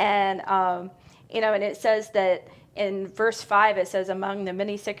 And, and it says that in verse 5, it says, among the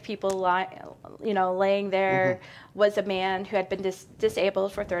many sick people laying there was a man who had been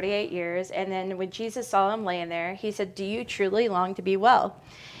disabled for 38 years. And then when Jesus saw him laying there, he said, do you truly long to be well?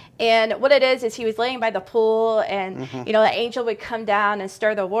 And what it is he was laying by the pool, and the angel would come down and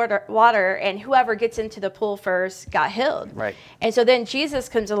stir the water, and whoever gets into the pool first got healed. Right. And so then Jesus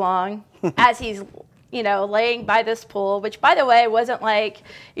comes along as he's laying by this pool, which, by the way, wasn't like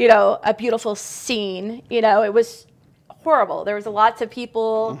a beautiful scene. It was horrible. There was lots of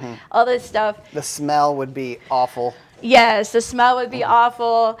people, all this stuff. The smell would be awful. Yes, the smell would be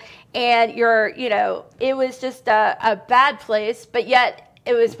awful, and it was just a bad place, but yet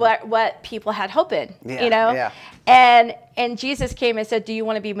it was what people had hope in, And Jesus came and said, do you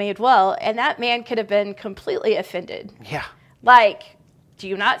want to be made well? And that man could have been completely offended. Yeah. Like, do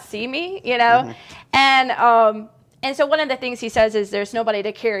you not see me? And so one of the things he says is, there's nobody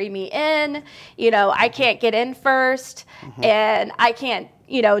to carry me in. I can't get in first, and I can't,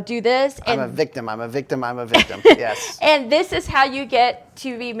 do this. And I'm a victim. Yes. And this is how you get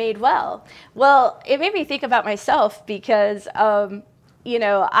to be made well. Well, it made me think about myself because,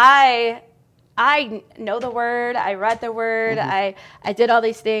 I know the word, I read the word, I did all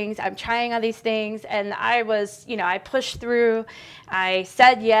these things, I'm trying all these things, and I was, I pushed through, I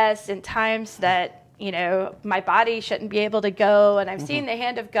said yes in times that, my body shouldn't be able to go, and I've seen the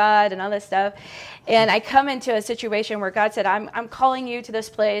hand of God and all this stuff, and I come into a situation where God said, I'm calling you to this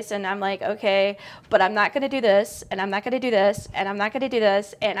place, and I'm like, okay, but I'm not going to do this, and I'm not going to do this, and I'm not going to do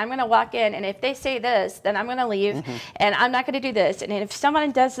this, and I'm going to walk in, and if they say this, then I'm going to leave, and I'm not going to do this, and if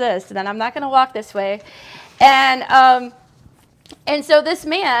someone does this, then I'm not going to walk this way, and so this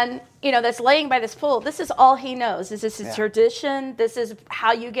man, that's laying by this pool, this is all he knows. This is his tradition. This is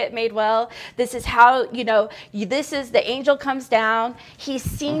how you get made well. This is how, this is the angel comes down. He's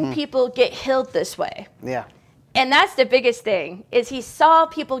seen people get healed this way. Yeah. And that's the biggest thing, is he saw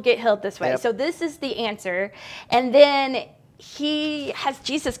people get healed this way. Yep. So this is the answer. And then he has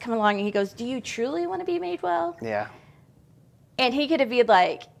Jesus come along and he goes, do you truly want to be made well? Yeah. And he could have been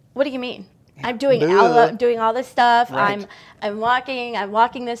like, what do you mean? I'm doing all this stuff. Right. I'm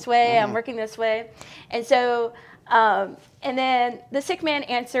walking this way. I'm working this way. And so, and then the sick man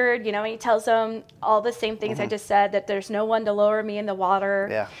answered, and he tells them all the same things I just said, that there's no one to lower me in the water.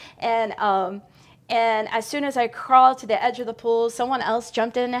 Yeah. And as soon as I crawled to the edge of the pool, someone else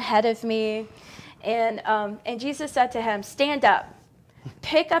jumped in ahead of me. And Jesus said to him, stand up,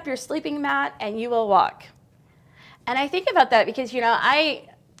 pick up your sleeping mat, and you will walk. And I think about that because,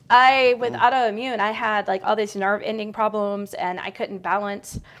 I with autoimmune, I had like all these nerve ending problems, and I couldn't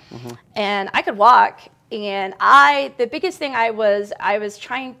balance, and I could walk. And the biggest thing I was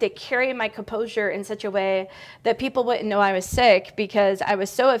trying to carry my composure in such a way that people wouldn't know I was sick, because I was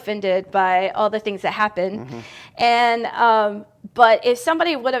so offended by all the things that happened. And, but if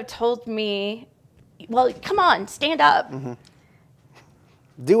somebody would have told me, well, come on, stand up.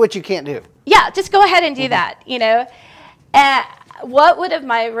 Do what you can't do. Yeah, just go ahead and do that, And what would have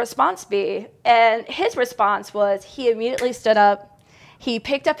my response be? And his response was, he immediately stood up. He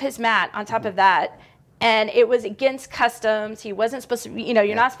picked up his mat on top of that. And it was against customs. He wasn't supposed to,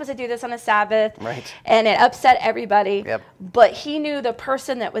 you're not supposed to do this on the Sabbath. Right. And it upset everybody. Yep. But he knew the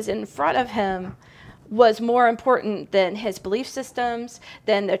person that was in front of him was more important than his belief systems,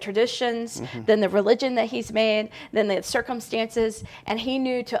 than the traditions, than the religion that he's made, than the circumstances. And he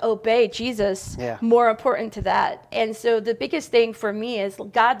knew to obey Jesus more important to that. And so the biggest thing for me is,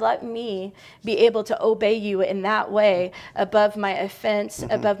 God, let me be able to obey you in that way, above my offense,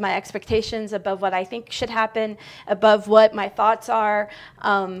 above my expectations, above what I think should happen, above what my thoughts are,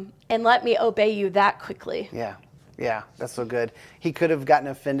 and let me obey you that quickly. Yeah. Yeah, that's so good. He could have gotten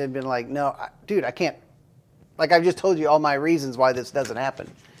offended and been like, no, dude, I can't. Like, I've just told you all my reasons why this doesn't happen.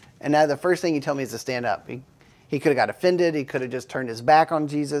 And now the first thing you tell me is to stand up. He could have got offended. He could have just turned his back on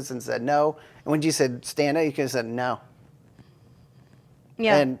Jesus and said no. And when Jesus said, stand up, he could have said no.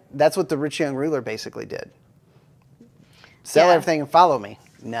 Yeah. And that's what the rich young ruler basically did. Sell Yeah. everything and follow me.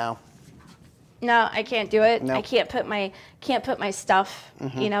 No. No, I can't do it. No. I can't put my stuff,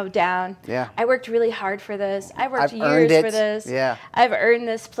 down. Yeah. I worked really hard for this. I worked I've earned years it. for this. Yeah. I've earned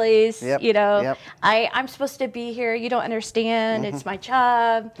this place. Yep. Yep. I'm supposed to be here. You don't understand. It's my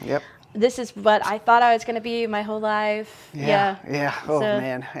job. Yep. This is what I thought I was going to be my whole life. Yeah. Oh,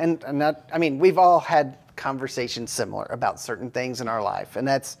 man. And that, I mean, we've all had conversations similar about certain things in our life. And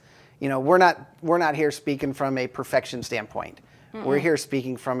that's, we're not here speaking from a perfection standpoint. Mm-mm. We're here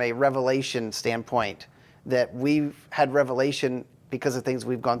speaking from a revelation standpoint, that we've had revelation because of things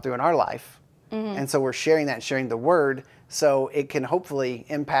we've gone through in our life. Mm-hmm. And so we're sharing that, sharing the word, so it can hopefully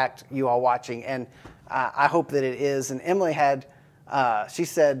impact you all watching. And I hope that it is. And Emily had, she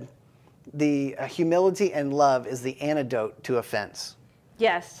said, the humility and love is the antidote to offense.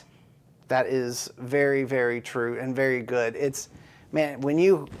 Yes. That is very, very true and very good. It's, man,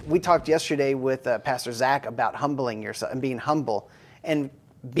 we talked yesterday with Pastor Zach about humbling yourself and being humble and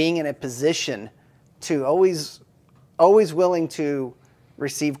being in a position to always willing to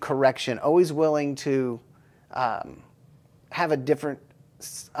receive correction, always willing to have a different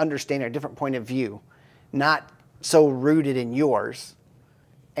understanding, a different point of view, not so rooted in yours.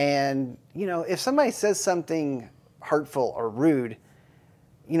 And, if somebody says something hurtful or rude,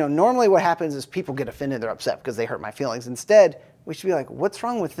 normally what happens is people get offended, they're upset because they hurt my feelings. Instead, we should be like, what's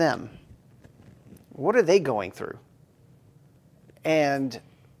wrong with them? What are they going through? And,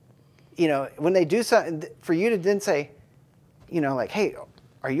 when they do something, for you to then say, like, hey,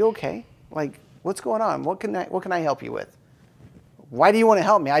 are you okay? Like, what's going on? What can I help you with? Why do you want to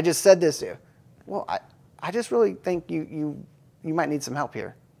help me? I just said this to you. Well, I just really think you might need some help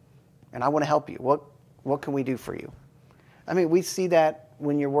here. And I want to help you. What can we do for you? I mean, we see that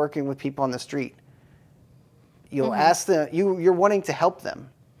when you're working with people on the street. You'll ask them, you're wanting to help them.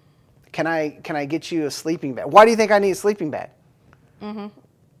 Can I get you a sleeping bag? Why do you think I need a sleeping bag?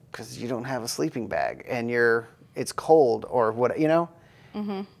 Because you don't have a sleeping bag and it's cold or what,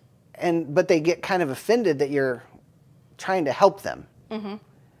 but they get kind of offended that you're trying to help them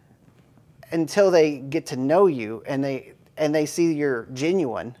until they get to know you and they see you're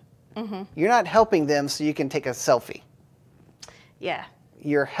genuine. You're not helping them so you can take a selfie. Yeah.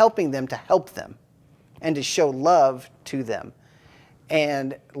 You're helping them to help them and to show love to them.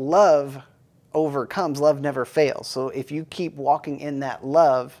 And love overcomes, love never fails. So if you keep walking in that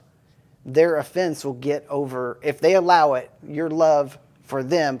love, their offense will get over. If they allow it, your love for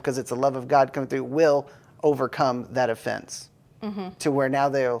them, because it's the love of God coming through, will overcome that offense to where now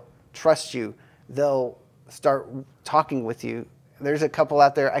they'll trust you. They'll start talking with you. There's a couple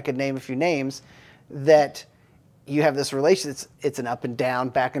out there, I could name a few names, that you have this relationship. It's an up and down,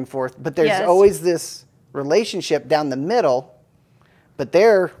 back and forth, but there's always this relationship down the middle, but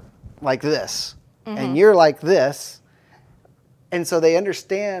they're like this, and you're like this. And so they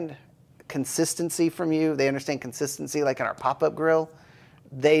understand consistency from you. They understand consistency, like in our pop-up grill.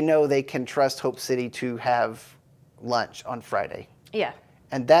 They know they can trust Hope City to have lunch on Friday. Yeah.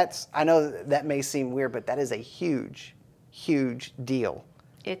 And I know that may seem weird, but that is a huge, huge deal.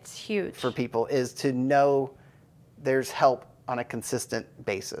 It's huge. For people, is to know there's help on a consistent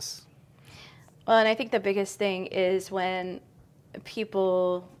basis. Well, and I think the biggest thing is when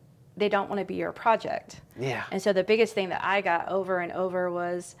people, they don't want to be your project. Yeah. And so the biggest thing that I got over and over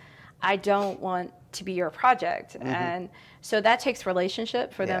was, I don't want to be your project. And so that takes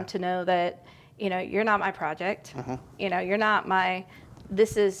relationship for them to know that, you're not my project. You're not my,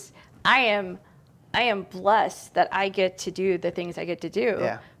 I am blessed that I get to do the things I get to do.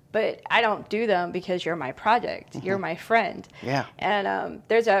 Yeah. But I don't do them because you're my project. You're my friend. Yeah. And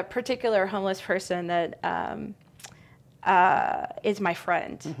there's a particular homeless person that is my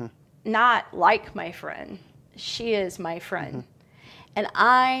friend. Not like my friend. She is my friend. And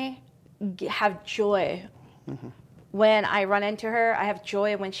I have joy when I run into her. I have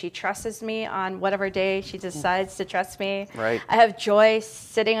joy when she trusts me on whatever day she decides to trust me. Right. I have joy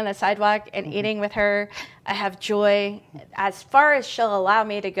sitting on the sidewalk and eating with her. I have joy as far as she'll allow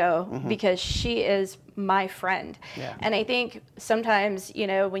me to go because she is my friend. Yeah. And I think sometimes,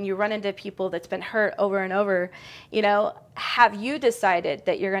 when you run into people that's been hurt over and over, have you decided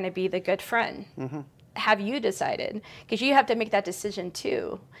that you're going to be the good friend? Have you decided? Because you have to make that decision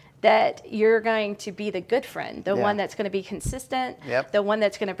too, that you're going to be the good friend, the one that's going to be consistent, the one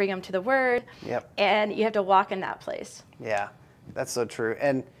that's going to bring them to the word, and you have to walk in that place. Yeah, that's so true.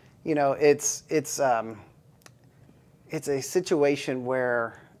 And it's a situation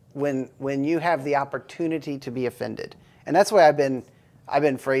where when you have the opportunity to be offended. And that's why I've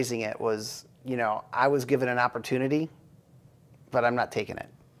been phrasing it was, I was given an opportunity, but I'm not taking it.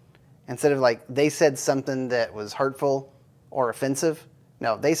 Instead of like they said something that was hurtful or offensive,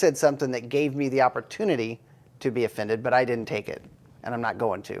 no, they said something that gave me the opportunity to be offended, but I didn't take it, and I'm not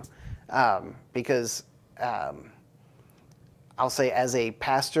going to. Because I'll say as a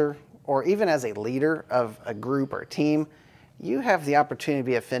pastor or even as a leader of a group or a team, you have the opportunity to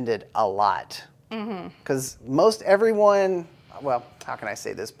be offended a lot. Because most everyone, well, how can I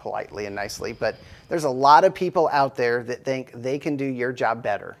say this politely and nicely, but there's a lot of people out there that think they can do your job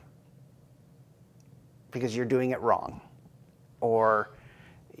better because you're doing it wrong. Or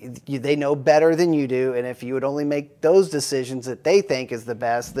they know better than you do, and if you would only make those decisions that they think is the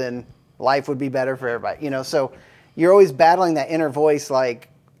best, then life would be better for everybody. So you're always battling that inner voice like,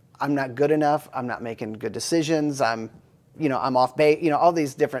 I'm not good enough, I'm not making good decisions, I'm off base, all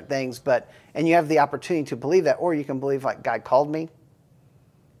these different things. And you have the opportunity to believe that, or you can believe like God called me,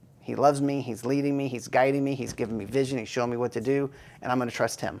 He loves me, He's leading me, He's guiding me, He's giving me vision, He's showing me what to do, and I'm going to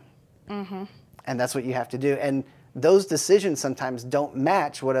trust Him. And that's what you have to do. And those decisions sometimes don't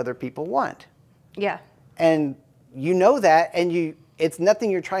match what other people want. Yeah. And you know that, and it's nothing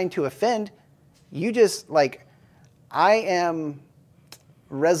you're trying to offend. You just I am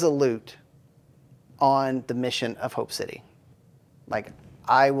resolute on the mission of Hope City.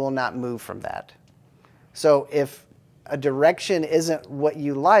 I will not move from that. So if a direction isn't what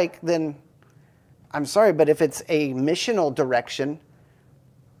you like, then I'm sorry, but if it's a missional direction,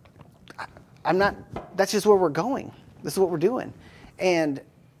 that's just where we're going. This is what we're doing. And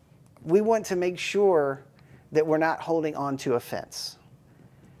we want to make sure that we're not holding on to offense.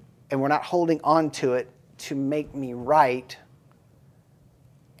 And we're not holding on to it to make me right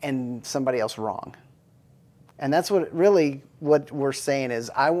and somebody else wrong. And that's what we're saying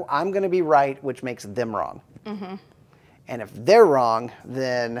is I'm going to be right, which makes them wrong. And if they're wrong,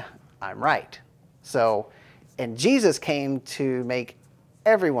 then I'm right. And Jesus came to make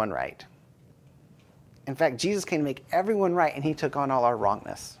everyone right. In fact, Jesus came to make everyone right, and He took on all our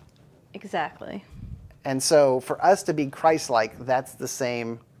wrongness. Exactly. And so for us to be Christ-like, that's the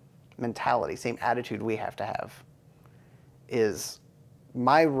same mentality, same attitude we have to have. Is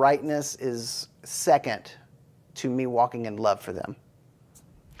my rightness is second to me walking in love for them.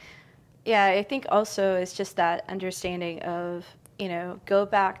 Yeah, I think also it's just that understanding of, go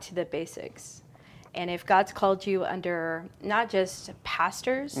back to the basics. And if God's called you under not just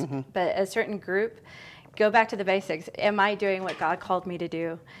pastors, but a certain group, go back to the basics. Am I doing what God called me to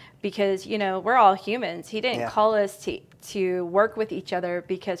do? Because, we're all humans. He didn't call us to work with each other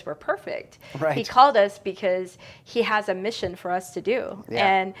because we're perfect. Right. He called us because He has a mission for us to do. Yeah.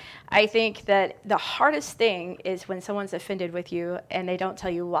 And I think that the hardest thing is when someone's offended with you and they don't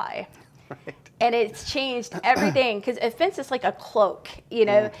tell you why. Right. And it's changed everything, because offense is like a cloak,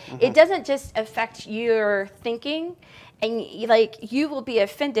 It doesn't just affect your thinking, and you will be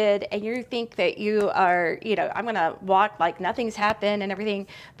offended and you think that you are, I'm going to walk like nothing's happened and everything,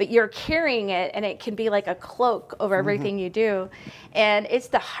 but you're carrying it, and it can be like a cloak over everything you do. And it's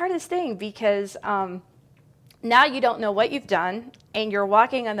the hardest thing because now you don't know what you've done, and you're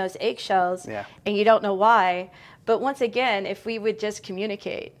walking on those eggshells, and you don't know why. But once again, if we would just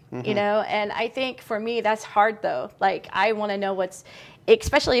communicate, and I think for me, that's hard though. I want to know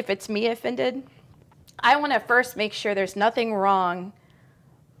especially if it's me offended, I want to first make sure there's nothing wrong.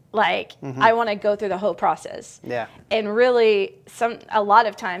 I want to go through the whole process. Yeah. And really, a lot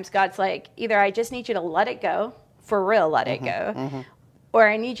of times God's like, either I just need you to let it go, for real, let it go, or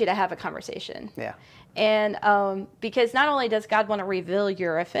I need you to have a conversation. Yeah. And because not only does God want to reveal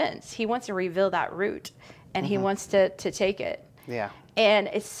your offense, He wants to reveal that root. And He wants to take it. Yeah. And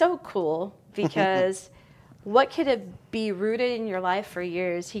it's so cool because what could it be rooted in your life for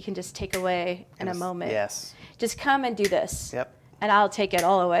years, He can just take away in a moment. Yes. Just come and do this. Yep. And I'll take it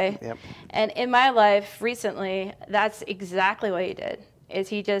all away. Yep. And in my life recently, that's exactly what He did. Is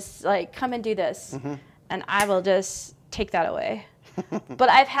He just come and do this, and I will just take that away. But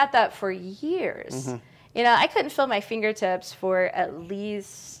I've had that for years. I couldn't feel my fingertips for at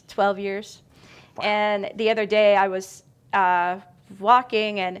least 12 years. Wow. And the other day I was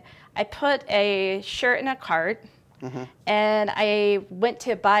walking, and I put a shirt in a cart, and I went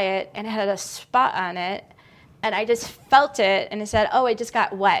to buy it, and it had a spot on it, and I just felt it, and it said, oh, it just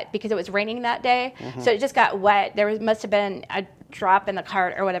got wet because it was raining that day. So it just got wet. Must have been a drop in the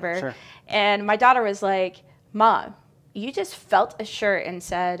cart or whatever. Sure. And my daughter was like, Mom, you just felt a shirt and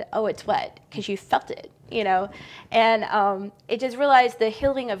said, oh, it's wet, because you felt it, you know? And it just realized the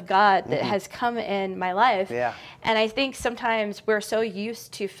healing of God that has come in my life. Yeah. And I think sometimes we're so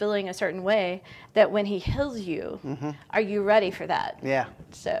used to feeling a certain way that when he heals you, are you ready for that? Yeah.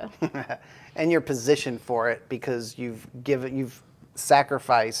 So. And you're positioned for it because you've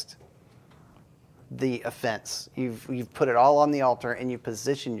sacrificed the offense. You've put it all on the altar, and you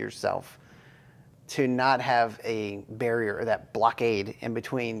position yourself to not have a barrier or that blockade in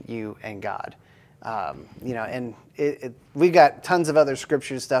between you and God. You know, and we got tons of other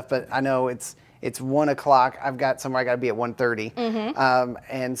scripture stuff, but I know it's 1 o'clock. I've got somewhere I got to be at 1:30,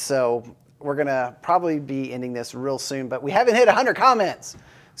 and so we're gonna probably be ending this real soon. But we haven't hit 100 comments,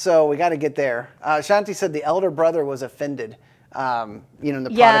 so we got to get there. Shanti said the elder brother was offended. You know, the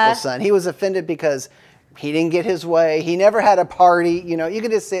prodigal son. He was offended because he didn't get his way. He never had a party. You know, you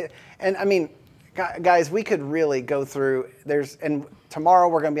can just say, and I mean, guys, we could really go through. And tomorrow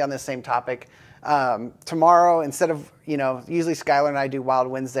we're going to be on this same topic. Tomorrow, instead of, you know, usually Skylar and I do Wild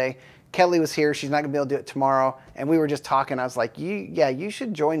Wednesday. Kelly was here. She's not going to be able to do it tomorrow. And we were just talking. I was like, you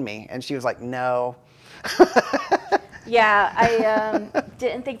should join me. And she was like, no. Yeah, I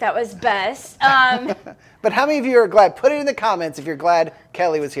didn't think that was best. But how many of you are glad? Put it in the comments if you're glad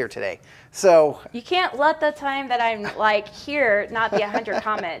Kelly was here today. So you can't let the time that I'm like here not be 100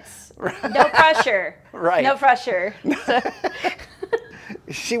 comments. No pressure. Right. No pressure. So.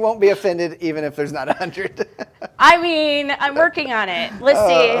 She won't be offended even if there's not 100. I mean, I'm working on it. Let's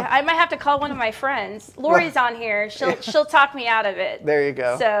see. I might have to call one of my friends. Lori's on here. She'll talk me out of it. There you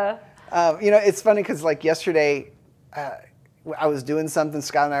go. So you know, it's funny because like yesterday, I was doing something.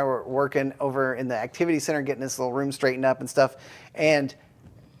 Scott and I were working over in the activity center, getting this little room straightened up and stuff. And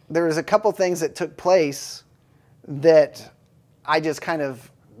there was a couple things that took place that I just kind of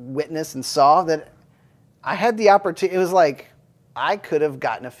witnessed and saw that I had the opportunity. It was like I could have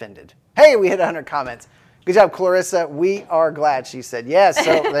gotten offended. Hey, we hit 100 comments. Good job, Clarissa. We are glad, she said. Yes,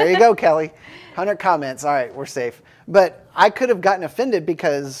 so there you go, Kelly. 100 comments. All right, we're safe. But I could have gotten offended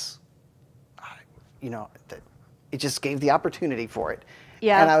because, you know, it just gave the opportunity for it.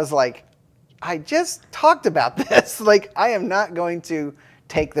 Yeah. And I was like, I just talked about this. Like, I am not going to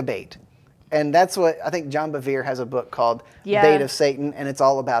take the bait. And that's what, I think John Bevere has a book called Bait of Satan, and it's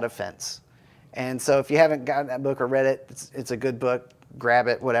all about offense. And so if you haven't gotten that book or read it, it's a good book. Grab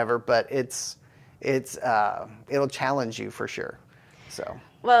it, whatever. But it'll challenge you for sure. So.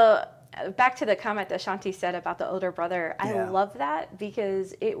 Well, back to the comment that Shanti said about the older brother. I love that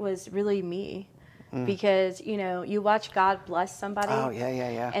because it was really me. Because, you know, you watch God bless somebody. Oh,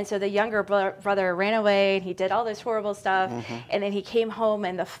 yeah. And so the younger brother ran away and he did all this horrible stuff. And then he came home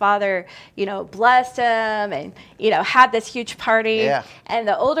and the father, you know, blessed him and, you know, had this huge party. Yeah. And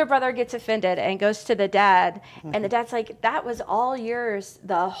the older brother gets offended and goes to the dad. And the dad's like, that was all yours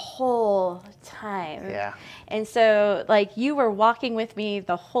the whole time. Yeah. And so, like, you were walking with me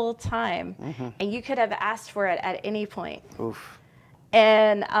the whole time. And you could have asked for it at any point. Oof.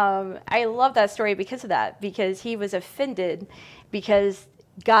 And I love that story because of that, because he was offended because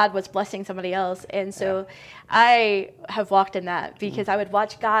God was blessing somebody else. And so I have walked in that because I would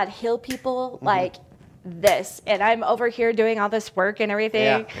watch God heal people like this. And I'm over here doing all this work and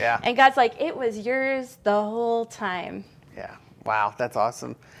everything. Yeah. And God's like, it was yours the whole time. Yeah. Wow, that's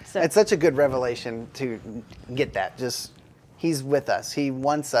awesome. So, it's such a good revelation to get that. Just, he's with us. He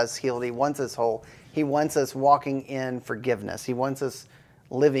wants us healed. He wants us whole. He wants us walking in forgiveness. He wants us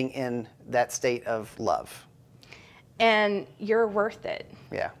living in that state of love. And you're worth it.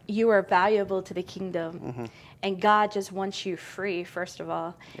 Yeah. You are valuable to the kingdom. And God just wants you free, first of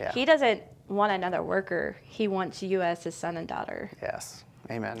all. Yeah. He doesn't want another worker. He wants you as his son and daughter. Yes.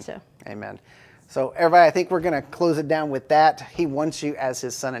 Amen. So. Amen. So everybody, I think we're going to close it down with that. He wants you as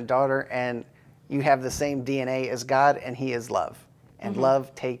his son and daughter, and you have the same DNA as God, and he is love. And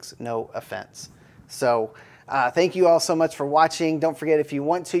love takes no offense. So thank you all so much for watching. Don't forget, if you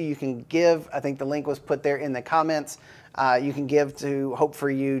want to, you can give. I think the link was put there in the comments. You can give to Hope For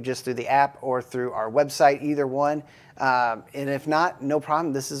You just through the app or through our website, either one. And if not, no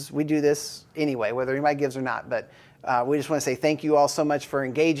problem. We do this anyway, whether anybody gives or not. But we just want to say thank you all so much for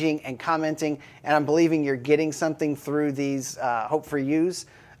engaging and commenting. And I'm believing you're getting something through these Hope For Yous.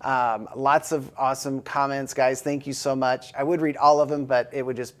 Lots of awesome comments, guys. Thank you so much. I would read all of them, but it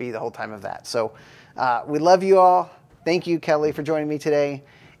would just be the whole time of that. So we love you all. Thank you, Kelly, for joining me today.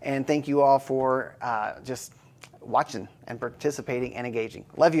 And thank you all for just watching and participating and engaging.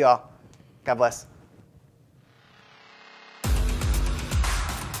 Love you all. God bless.